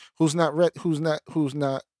mm. else who's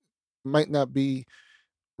not might not be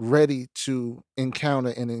ready to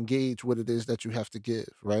encounter and engage what it is that you have to give,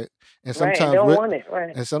 right? And Right, and sometimes don't we're want it.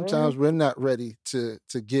 Right. Mm-hmm. not ready to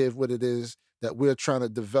give what it is that we're trying to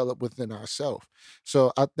develop within ourselves.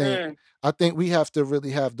 So Mm. I think we have to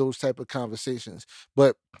really have those type of conversations.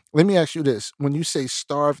 But let me ask you this: when you say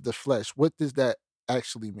starve the flesh, what does that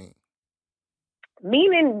actually mean?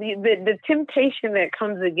 Meaning the temptation that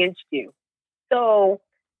comes against you. So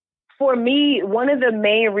for me, one of the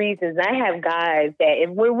main reasons I have guys that if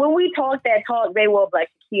when we talk that talk, they will be like,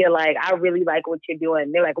 Kia, like I really like what you're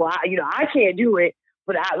doing. They're like, well, I can't do it,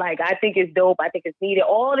 but I think it's dope. I think it's needed.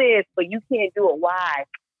 All this, but you can't do it. Why?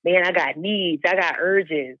 Man, I got needs. I got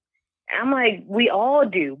urges. I'm like, we all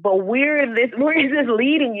do, but where is this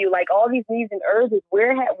leading you? Like all these needs and urges,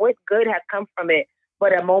 what good has come from it?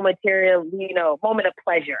 but a momentary, moment of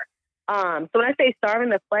pleasure. So when I say starving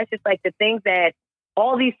the flesh, it's like the things that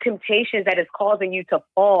all these temptations that is causing you to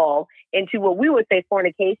fall into what we would say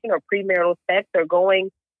fornication or premarital sex or going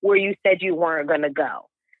where you said you weren't going to go.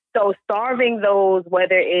 So starving those,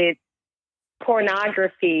 whether it's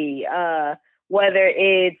pornography, whether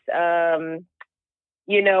it's,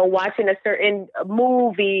 watching a certain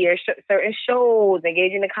movie or certain shows,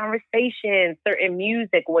 engaging in conversation, certain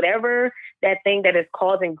music, whatever that thing that is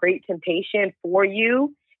causing great temptation for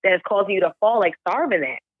you, that is causing you to fall, like starving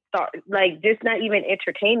that. Like just not even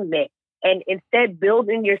entertaining it. And instead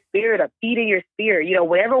building your spirit up, feeding your spirit.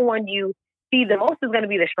 Whatever one you feed the most is going to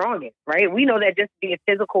be the strongest, right? We know that just being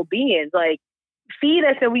physical beings, like feed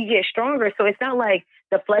us and we get stronger. So it's not like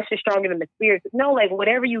the flesh is stronger than the spirit. No, like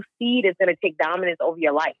whatever you feed is going to take dominance over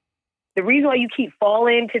your life. The reason why you keep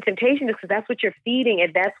falling to temptation is because that's what you're feeding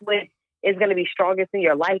and that's what is going to be strongest in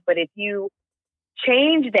your life. But if you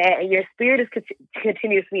change that and your spirit is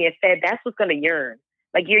continuously fed, that's what's going to yearn.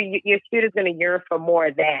 Like your spirit is going to yearn for more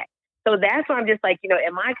of that. So that's why I'm just like,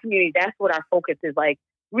 in my community, that's what our focus is, like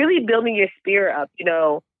really building your spirit up,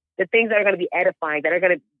 the things that are going to be edifying, that are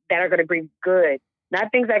going to bring good,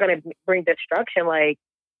 not things that are going to bring destruction. Like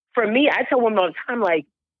for me, I tell women all the time, like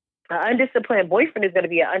an undisciplined boyfriend is going to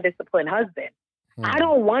be an undisciplined husband. I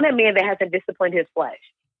don't want a man that hasn't disciplined his flesh,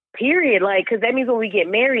 period. Like, cause that means when we get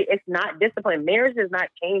married, it's not disciplined. Marriage does not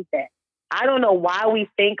change that. I don't know why we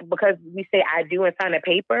think because we say I do and sign a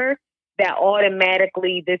paper that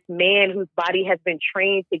automatically this man whose body has been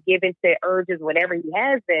trained to give into urges whenever he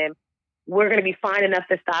has them, we're going to be fine enough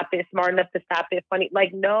to stop it, smart enough to stop it, funny.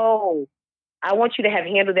 Like, no, I want you to have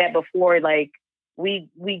handled that before, like, we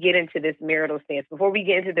get into this marital stance, before we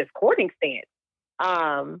get into this courting stance.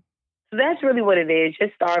 So that's really what it is,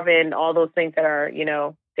 just starving all those things that are,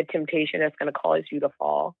 the temptation that's going to cause you to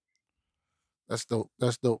fall. That's dope.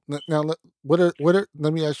 That's dope. Now, let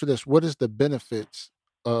me ask you this. What is the benefits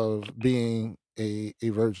of being a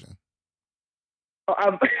virgin?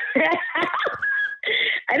 I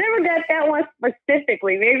never got that one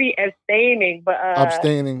specifically. Maybe abstaining, but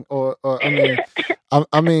abstaining, or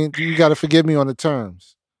I mean, you got to forgive me on the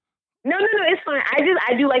terms. No, it's fine.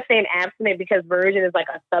 I do like saying abstinent because virgin is like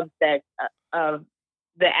a subset of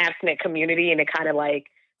the abstinent community, and it kind of like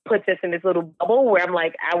puts us in this little bubble where I'm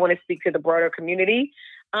like, I want to speak to the broader community.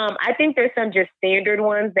 I think there's some just standard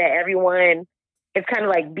ones that everyone is kind of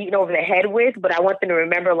like beaten over the head with, but I want them to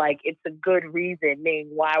remember like it's a good reasoning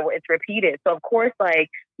why it's repeated. So of course, like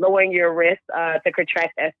lowering your risk to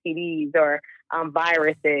contract STDs or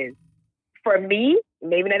viruses. For me,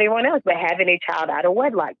 maybe not anyone else, but having a child out of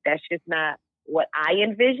wedlock, that's just not what I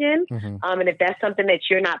envision. Mm-hmm. And if that's something that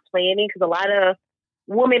you're not planning, because a lot of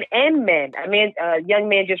women and men, a young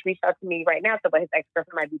man just reached out to me right now, so his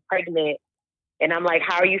ex-girlfriend might be pregnant. And I'm like,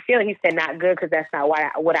 how are you feeling? He said, not good, because that's not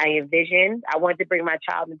what I envisioned. I wanted to bring my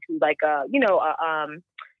child into like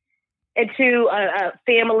into a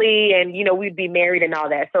family, and, we'd be married and all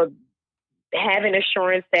that. So having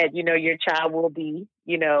assurance that, your child will be,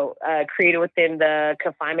 created within the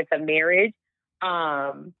confinements of marriage.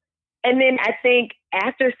 And then I think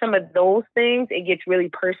after some of those things, it gets really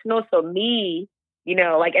personal. So me,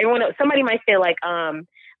 like everyone else, somebody might say like,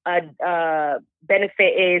 a benefit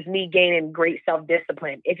is me gaining great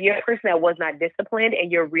self-discipline. If you're a person that was not disciplined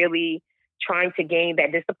and you're really trying to gain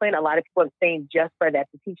that discipline, a lot of people are saying just for that,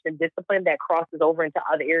 to teach them discipline that crosses over into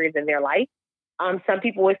other areas in their life. Some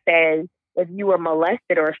people would say if you were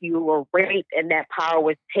molested or if you were raped and that power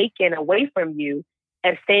was taken away from you,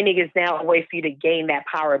 abstaining is now a way for you to gain that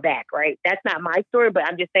power back, right? That's not my story, but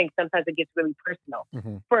I'm just saying sometimes it gets really personal.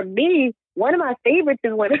 Mm-hmm. For me, one of my favorites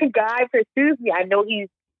is when a guy pursues me. I know he's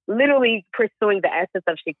literally pursuing the essence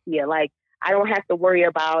of Shakia. Like, I don't have to worry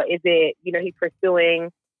about, is it, he's pursuing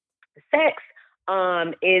sex?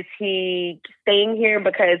 Is he staying here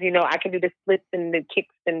because, I can do the splits and the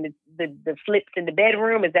kicks and the flips in the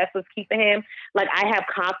bedroom? Is that what's keeping him? Like, I have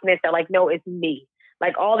confidence that, like, no, it's me.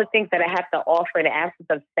 Like, all the things that I have to offer in the absence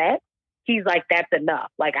of sex, he's like, that's enough.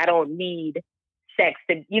 Like, I don't need sex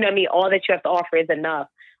to, all that you have to offer is enough.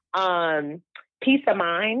 Peace of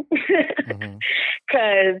mind.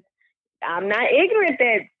 Because I'm not ignorant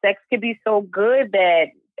that sex could be so good that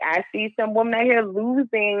I see some women out here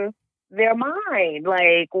losing their mind,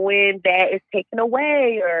 like when that is taken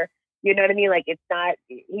away, or you know what I mean, like it's not,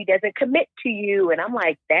 he doesn't commit to you, and I'm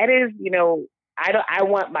like, that is, I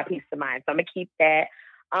want my peace of mind, so I'm gonna keep that.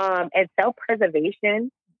 And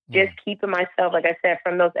self-preservation, just keeping myself, like I said,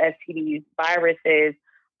 from those STDs, viruses,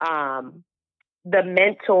 the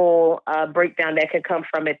mental breakdown that could come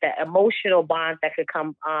from it, the emotional bonds that could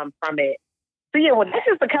come from it, So yeah, well, that's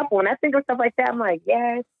just a couple. When I think of stuff like that, I'm like,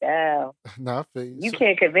 yes, Nah, I feel you. you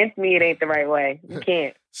can't convince me it ain't the right way. You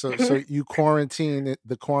can't. So you quarantine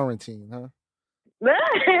the quarantine, huh?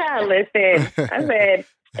 Listen, I said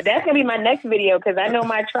that's gonna be my next video because I know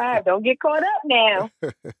my tribe. Don't get caught up now.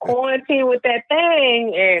 Quarantine with that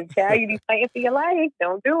thing and tell you these fighting for your life.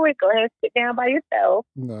 Don't do it. Go ahead and sit down by yourself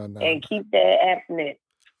No. and keep that abstinence.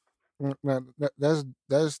 No,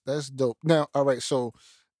 that's dope. Now, all right. So,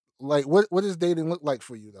 like, what does dating look like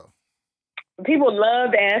for you though? People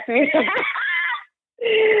love to ask me.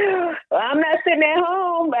 Well, I'm not sitting at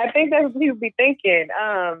home. I think that's what people be thinking.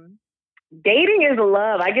 Dating is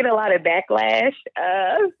love. I get a lot of backlash,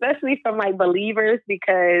 especially from like believers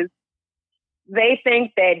because they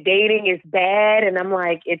think that dating is bad. And I'm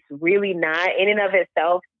like, it's really not. In and of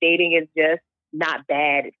itself, dating is just not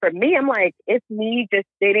bad. For me, I'm like, it's me just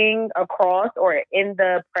sitting across or in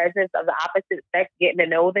the presence of the opposite sex, getting to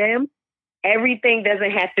know them. Everything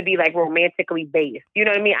doesn't have to be like romantically based. You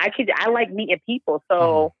know what I mean? I like meeting people.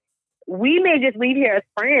 So we may just leave here as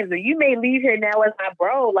friends or you may leave here now as my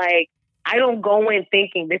bro. Like, I don't go in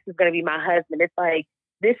thinking this is going to be my husband. It's like,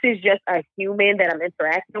 this is just a human that I'm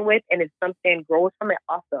interacting with. And if something grows from it,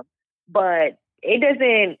 awesome. But it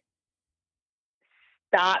doesn't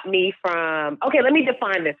stop me from, okay, let me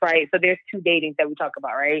define this, right? So there's two datings that we talk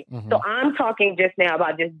about, right? So I'm talking just now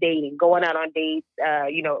about just dating, going out on dates,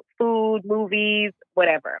 food, movies,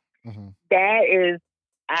 whatever. That is,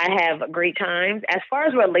 I have great times. As far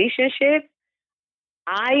as relationships,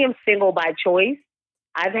 I am single by choice.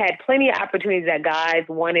 I've had plenty of opportunities that guys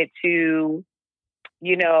wanted to,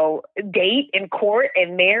 date and court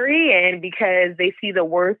and marry, and because they see the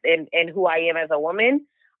worth in who I am as a woman.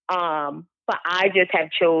 But I just have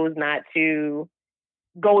chose not to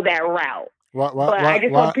go that route.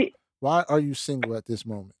 Why are you single at this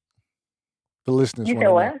moment? The listeners want to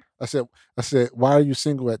know. What? I said, why are you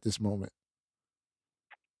single at this moment?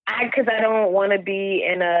 Because I don't want to be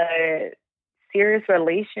in a serious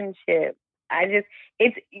relationship.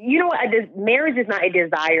 Marriage is not a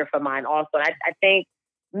desire for mine also. I think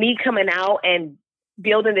me coming out and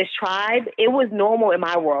building this tribe, it was normal in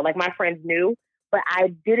my world. Like my friends knew, but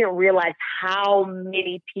I didn't realize how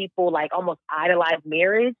many people like almost idolize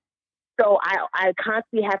marriage. So I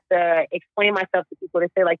constantly have to explain myself to people to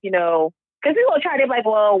say like, because people try to be like,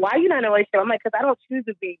 well, why are you not in a relationship? I'm like, because I don't choose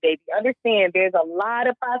to be, baby. Understand, there's a lot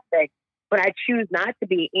of prospects, but I choose not to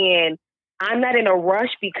be. And I'm not in a rush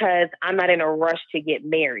because I'm not in a rush to get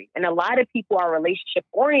married. And a lot of people are relationship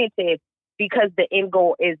oriented because the end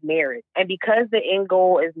goal is marriage. And because the end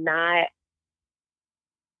goal is not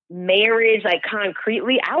marriage, like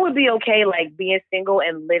concretely, I would be okay like being single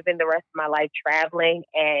and living the rest of my life traveling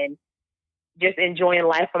and just enjoying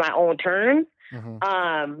life on my own terms.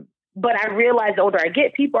 But I realize the older I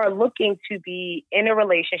get, people are looking to be in a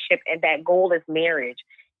relationship and that goal is marriage.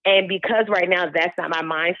 And because right now that's not my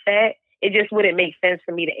mindset, it just wouldn't make sense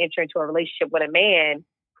for me to enter into a relationship with a man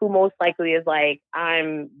who most likely is like,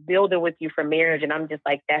 I'm building with you for marriage. And I'm just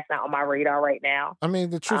like, that's not on my radar right now. I mean,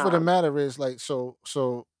 the truth of the matter is like, so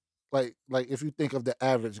like if you think of the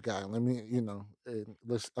average guy, let me,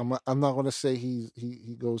 I'm not going to say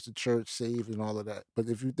he goes to church, saved and all of that. But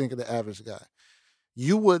if you think of the average guy,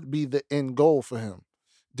 you would be the end goal for him.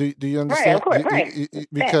 Do you understand? Right, of course, right.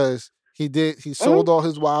 Because he sold all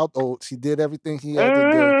his wild oats. He did everything he had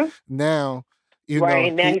to do. Now,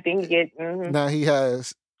 now he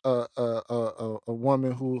has a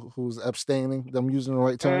woman who's abstaining. I'm using the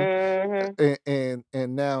right term. And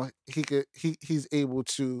now he's able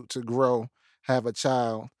to grow, have a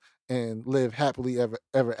child, and live happily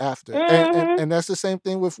ever after. And that's the same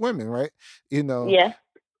thing with women, right? Yeah.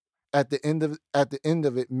 At the end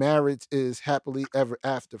of it, marriage is happily ever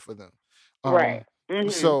after for them. Right.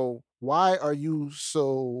 So why are you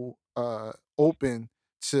so open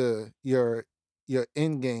to your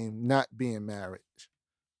end game not being married?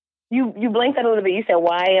 You blinked out a little bit. You said,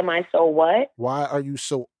 why am I so what? Why are you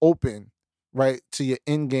so open, right, to your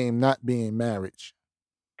end game not being marriage?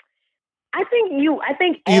 I think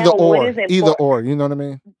either or, you know what I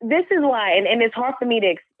mean? This is why, and it's hard for me to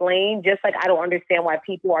explain, just like I don't understand why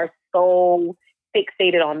people are so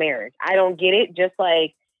fixated on marriage. I don't get it, just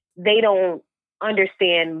like they don't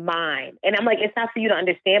understand mine. And I'm like, it's not for you to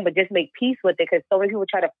understand, but just make peace with it, because so many people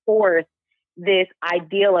try to force this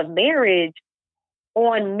ideal of marriage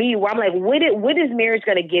on me, where I'm like, what is marriage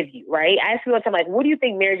going to give you, right? I ask people all the time, like, what do you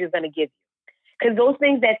think marriage is going to give you? Because those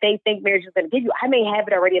things that they think marriage is going to give you, I may have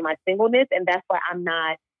it already in my singleness, and that's why I'm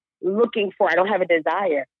not looking for, I don't have a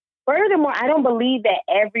desire. Furthermore, I don't believe that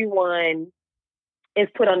everyone is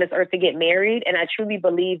put on this earth to get married, and I truly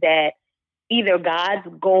believe that either God's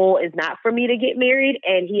goal is not for me to get married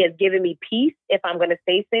and he has given me peace if I'm going to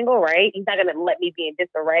stay single, right? He's not going to let me be in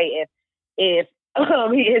disarray if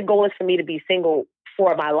his goal is for me to be single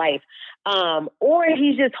for my life. Or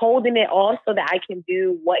he's just holding it off so that I can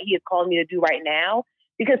do what he is calling me to do right now.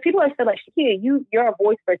 Because people are still like, Shakita, you're a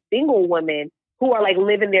voice for single women who are like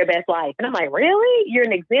living their best life. And I'm like, really? You're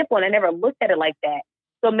an example. And I never looked at it like that.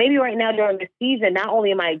 So maybe right now during this season, not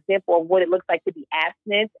only am I an example of what it looks like to be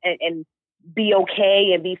abstinent and be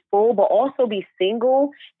okay and be full, but also be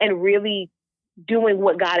single and really doing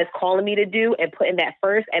what God is calling me to do and putting that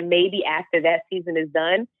first. And maybe after that season is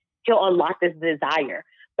done, he'll unlock this desire.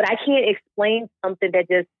 But I can't explain something that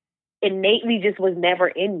just innately just was never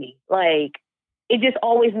in me. Like, it just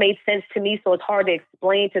always made sense to me. So it's hard to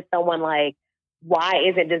explain to someone like, why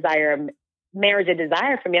isn't marriage a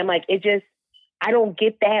desire for me? I'm like, I don't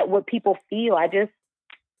get that, what people feel. I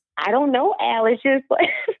don't know, Al. It's just like,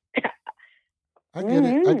 I get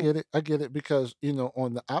it. I get it. I get it because,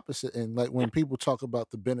 on the opposite end, like when people talk about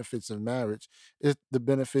the benefits of marriage, it's the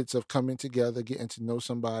benefits of coming together, getting to know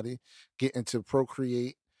somebody, getting to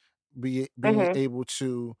procreate, being able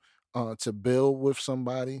to build with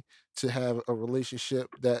somebody, to have a relationship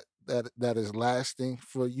that is lasting,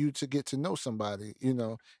 for you to get to know somebody,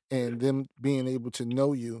 and them being able to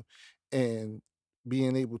know you and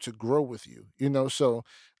being able to grow with you, so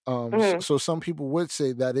some people would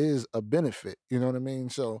say that is a benefit, you know what I mean?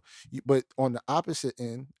 So, but on the opposite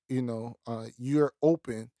end, you're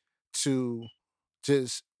open to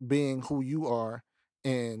just being who you are,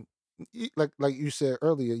 and like you said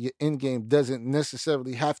earlier, your end game doesn't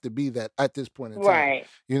necessarily have to be that at this point in time. right.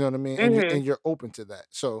 You know what I mean? And you're open to that.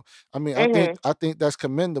 So I mean, I think that's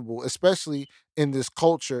commendable, especially in this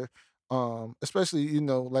culture. Especially,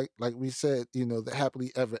 like we said, the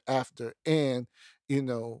happily ever after, and you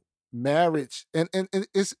know, marriage, and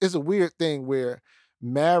it's a weird thing where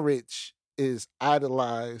marriage is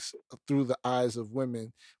idolized through the eyes of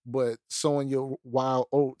women, but sowing your wild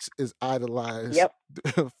oats is idolized Yep.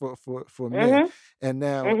 for men. And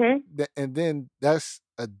now, Mm-hmm. and then that's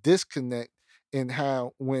a disconnect in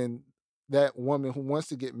how, when that woman who wants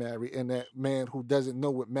to get married and that man who doesn't know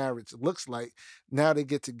what marriage looks like, now they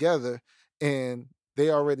get together and they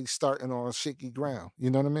already starting on shaky ground. You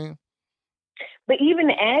know what I mean? But even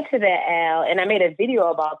to add to that, Al, and I made a video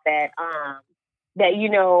about that, that,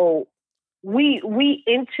 we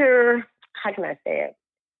enter, how can I say it?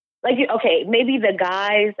 Like, okay, maybe the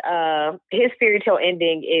guy's, his fairy tale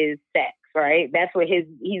ending is sex, right? That's what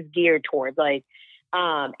he's geared towards. Like,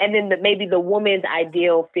 and then maybe the woman's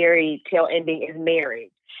ideal fairy tale ending is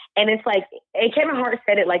marriage. And it's like, and Kevin Hart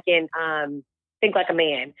said it like in, Think Like a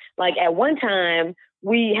Man. Like, at one time,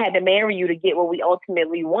 we had to marry you to get what we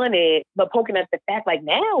ultimately wanted, but poking at the fact, like,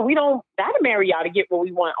 now we don't got to marry y'all to get what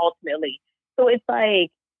we want ultimately. So it's like,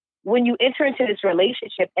 when you enter into this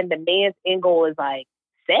relationship and the man's end goal is like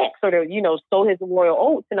sex, or to, sow his royal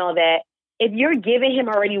oats and all that, if you're giving him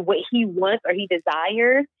already what he wants or he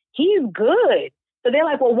desires, he's good. So they're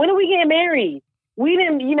like, well, when are we getting married? We've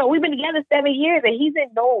been together 7 years, and he's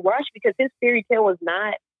in no rush because his fairy tale was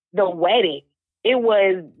not the wedding. It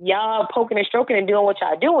was y'all poking and stroking and doing what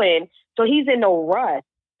y'all doing. So he's in no rush.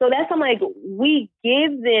 So I'm like, we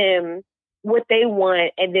give them what they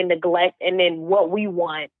want and then neglect, and then what we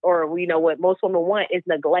want, or what most women want, is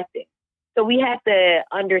neglected. So we have to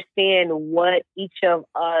understand what each of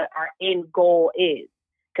our end goal is.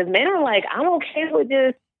 Because men are like, I'm okay with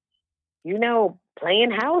just,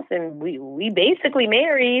 playing house, and we basically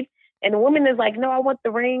married. And the woman is like, no, I want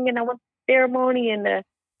the ring and I want the ceremony and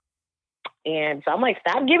so I'm like,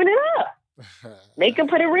 stop giving it up. Make him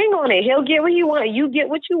put a ring on it. He'll get what he wants. You get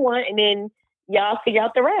what you want, and then y'all figure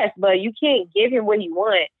out the rest. But you can't give him what he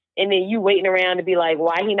wants, and then you waiting around to be like,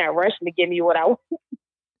 why he not rushing to give me what I want?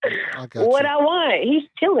 I want. He's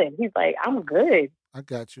chilling. He's like, I'm good. I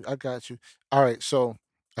got you. All right, so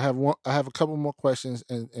I have a couple more questions,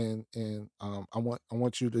 and I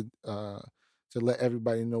want you to let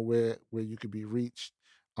everybody know where you could be reached,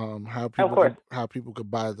 how people could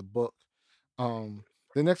buy the book.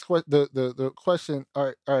 The next question, the question.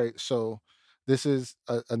 All right. So this is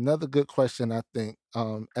another good question, I think,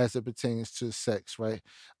 as it pertains to sex, right?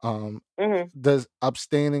 Does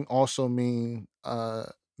abstaining also mean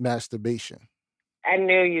masturbation? I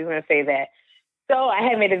knew you were going to say that. So I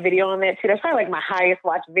had made a video on that too. That's probably like my highest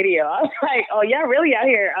watched video. I was like, oh, y'all really out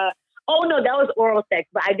here? Oh no, that was oral sex.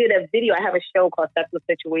 But I did a video. I have a show called Sexual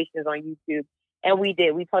Situations on YouTube, and we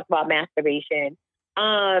talked about masturbation.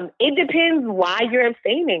 It depends why you're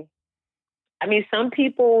abstaining. I mean, some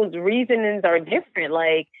people's reasonings are different.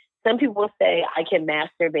 Like, some people say I can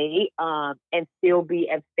masturbate and still be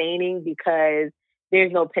abstaining because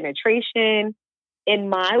there's no penetration. In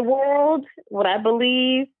my world, what I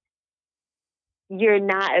believe, you're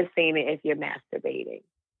not abstaining if you're masturbating.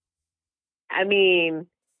 I mean,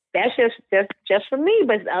 that's just for me,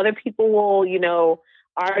 but other people will,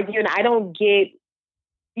 argue, and I don't get,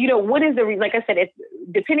 what is the reason? Like I said, it's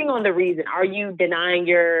depending on the reason. Are you denying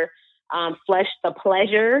your flesh the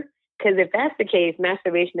pleasure? Because if that's the case,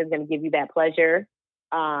 masturbation is going to give you that pleasure.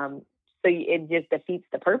 So it just defeats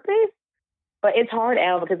the purpose. But it's hard,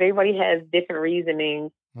 Al, because everybody has different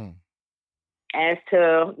reasoning as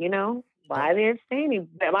to, why they're abstaining.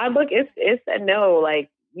 But my book, it's a no. Like,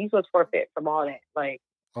 you supposed to forfeit from all that. Like,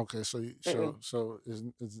 okay, so is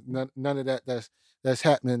none of that that's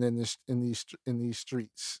happening in these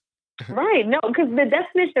streets. Right. No, because the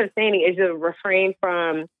definition of abstaining is to refrain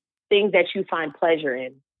from things that you find pleasure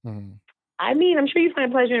in. Mm-hmm. I mean, I'm sure you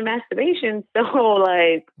find pleasure in masturbation. So,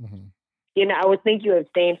 like, I would think you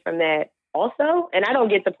abstain from that also. And I don't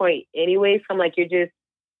get the point anyway. So I'm like, you're just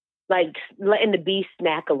like letting the beast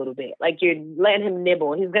snack a little bit. Like, you're letting him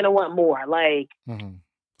nibble. He's going to want more. Like,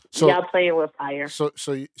 so y'all playing with fire. So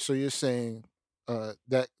you're saying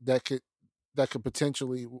that could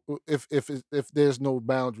potentially, if there's no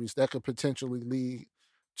boundaries, that could potentially lead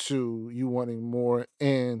to you wanting more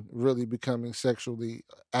and really becoming sexually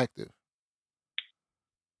active.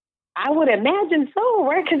 I would imagine so,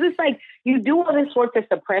 right? Because it's like you do all this work to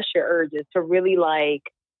suppress your urges, to really like,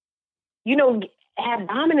 have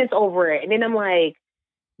dominance over it. And then I'm like,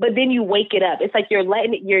 but then you wake it up. It's like you're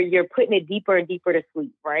letting it, you're putting it deeper and deeper to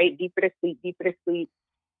sleep, right? Deeper to sleep.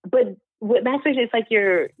 But with masturbation, it's like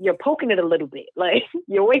you're poking it a little bit. Like,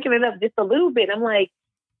 you're waking it up just a little bit. I'm like,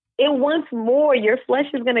 it wants more. Your flesh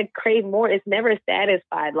is going to crave more. It's never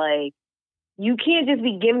satisfied. Like, you can't just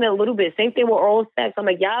be giving it a little bit. Same thing with oral sex. I'm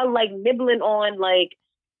like, y'all like nibbling on, like,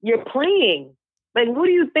 you're playing. Like, what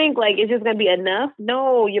do you think? Like, it's just going to be enough?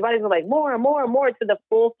 No, your body's going to like more and more and more to the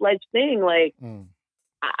full-fledged thing. Like,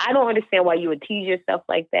 I don't understand why you would tease yourself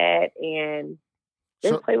like that and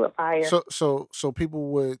just play with fire. So people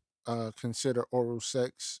would consider oral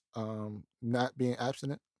sex not being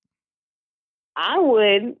abstinent? I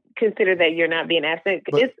would consider that you're not being abstinent.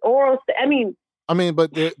 It's oral. I mean,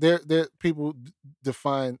 but there people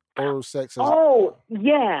define oral sex as. Oh,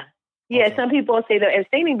 yeah. Okay. Some people say they're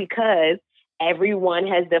abstaining because everyone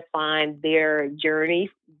has defined their journey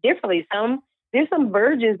differently. There's some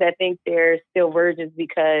virgins that think they're still virgins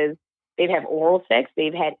because they've had oral sex,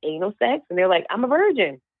 they've had anal sex, and they're like, I'm a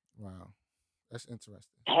virgin. Wow. That's interesting.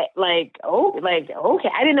 Okay.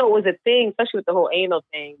 I didn't know it was a thing, especially with the whole anal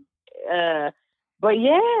thing. But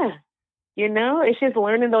yeah, it's just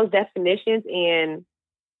learning those definitions and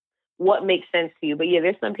what makes sense to you. But yeah,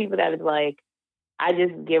 there's some people that is like, I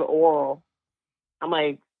just give oral. I'm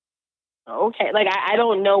like, okay. Like, I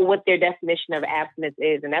don't know what their definition of abstinence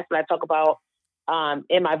is. And that's what I talk about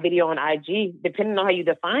in my video on IG. Depending on how you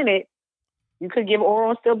define it, you could give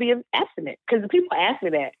oral and still be abstinent. Because people ask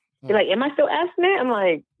me that. They're like, am I still abstinent? I'm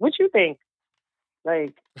like, what you think?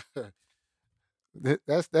 Like,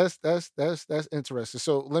 that's interesting.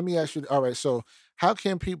 So let me ask you. All right. So how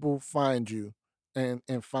can people find you and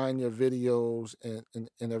find your videos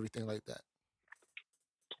and everything like that?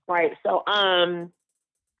 Right. So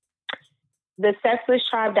the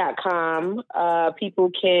sexlesstribe.com,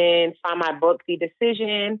 people can find my book, The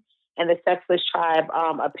Decision, and the Sexless Tribe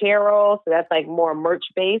apparel. So that's like more merch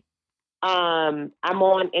based. I'm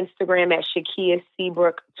on Instagram at Shakia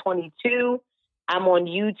Seabrook 22. I'm on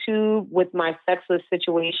YouTube with my Sexless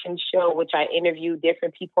Situation show, which I interview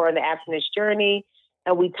different people on the abstinence journey,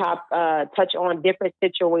 and we touch on different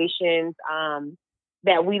situations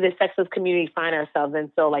that we, the sexless community, find ourselves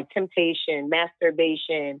in. So like temptation,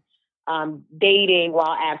 masturbation, dating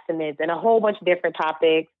while abstinence, and a whole bunch of different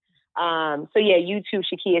topics. So yeah, YouTube,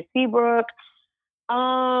 Shakia Seabrook,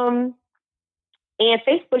 and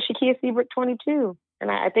Facebook, Shakia Seabrook 22. And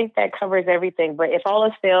I think that covers everything. But if all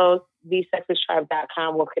else fails,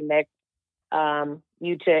 thesexlesstribe.com will connect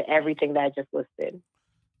you to everything that I just listed.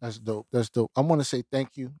 That's dope. I want to say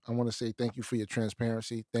thank you. I want to say thank you for your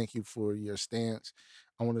transparency. Thank you for your stance.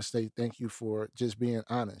 I want to say thank you for just being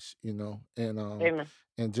honest, and Amen.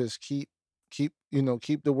 And just keep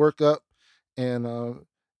the work up. And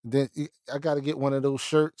then I got to get one of those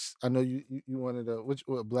shirts. I know you wanted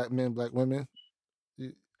what, black men, black women.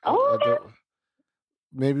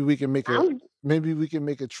 Maybe we can make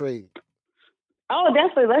a trade. Oh,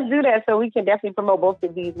 definitely. Let's do that so we can definitely promote both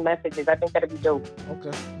of these messages. I think that'd be dope.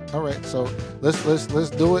 Okay. All right. So let's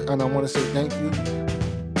do it. And I want to say thank you.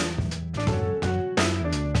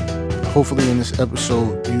 hopefully in this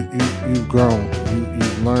episode you've grown,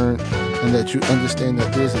 you've learned, and that you understand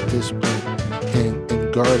that there's a discipline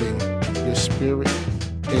in guarding your spirit,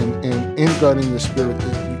 and in guarding your spirit,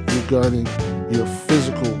 you're guarding your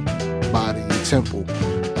physical body, your temple,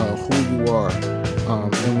 who you are.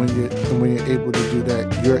 And when you're able to do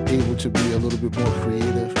that, you're able to be a little bit more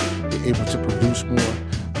creative. You're able to produce more.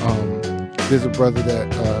 There's a brother that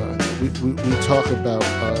we talk about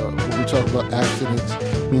when we talk about abstinence,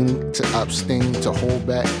 meaning to abstain, to hold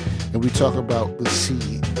back, and we talk about the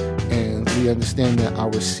seed, and we understand that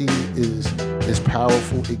our seed is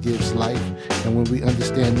powerful. It gives life, and when we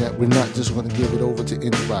understand that, we're not just going to give it over to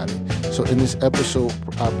anybody. So in this episode,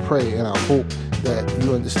 I pray and I hope that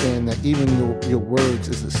you understand that even your words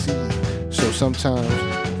is a seed. So sometimes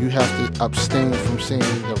you have to abstain from saying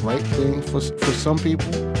the right thing for some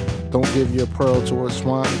people. Don't give your pearl to a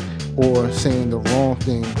swine, or saying the wrong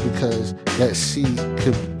thing, because that seed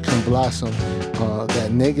can blossom.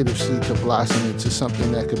 That negative seed could blossom into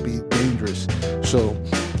something that could be dangerous. So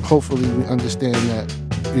hopefully we understand that,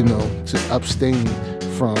 to abstain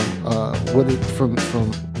from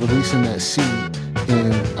from releasing that seed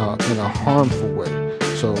in a harmful way.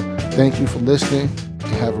 So thank you for listening,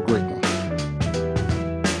 and have a great one.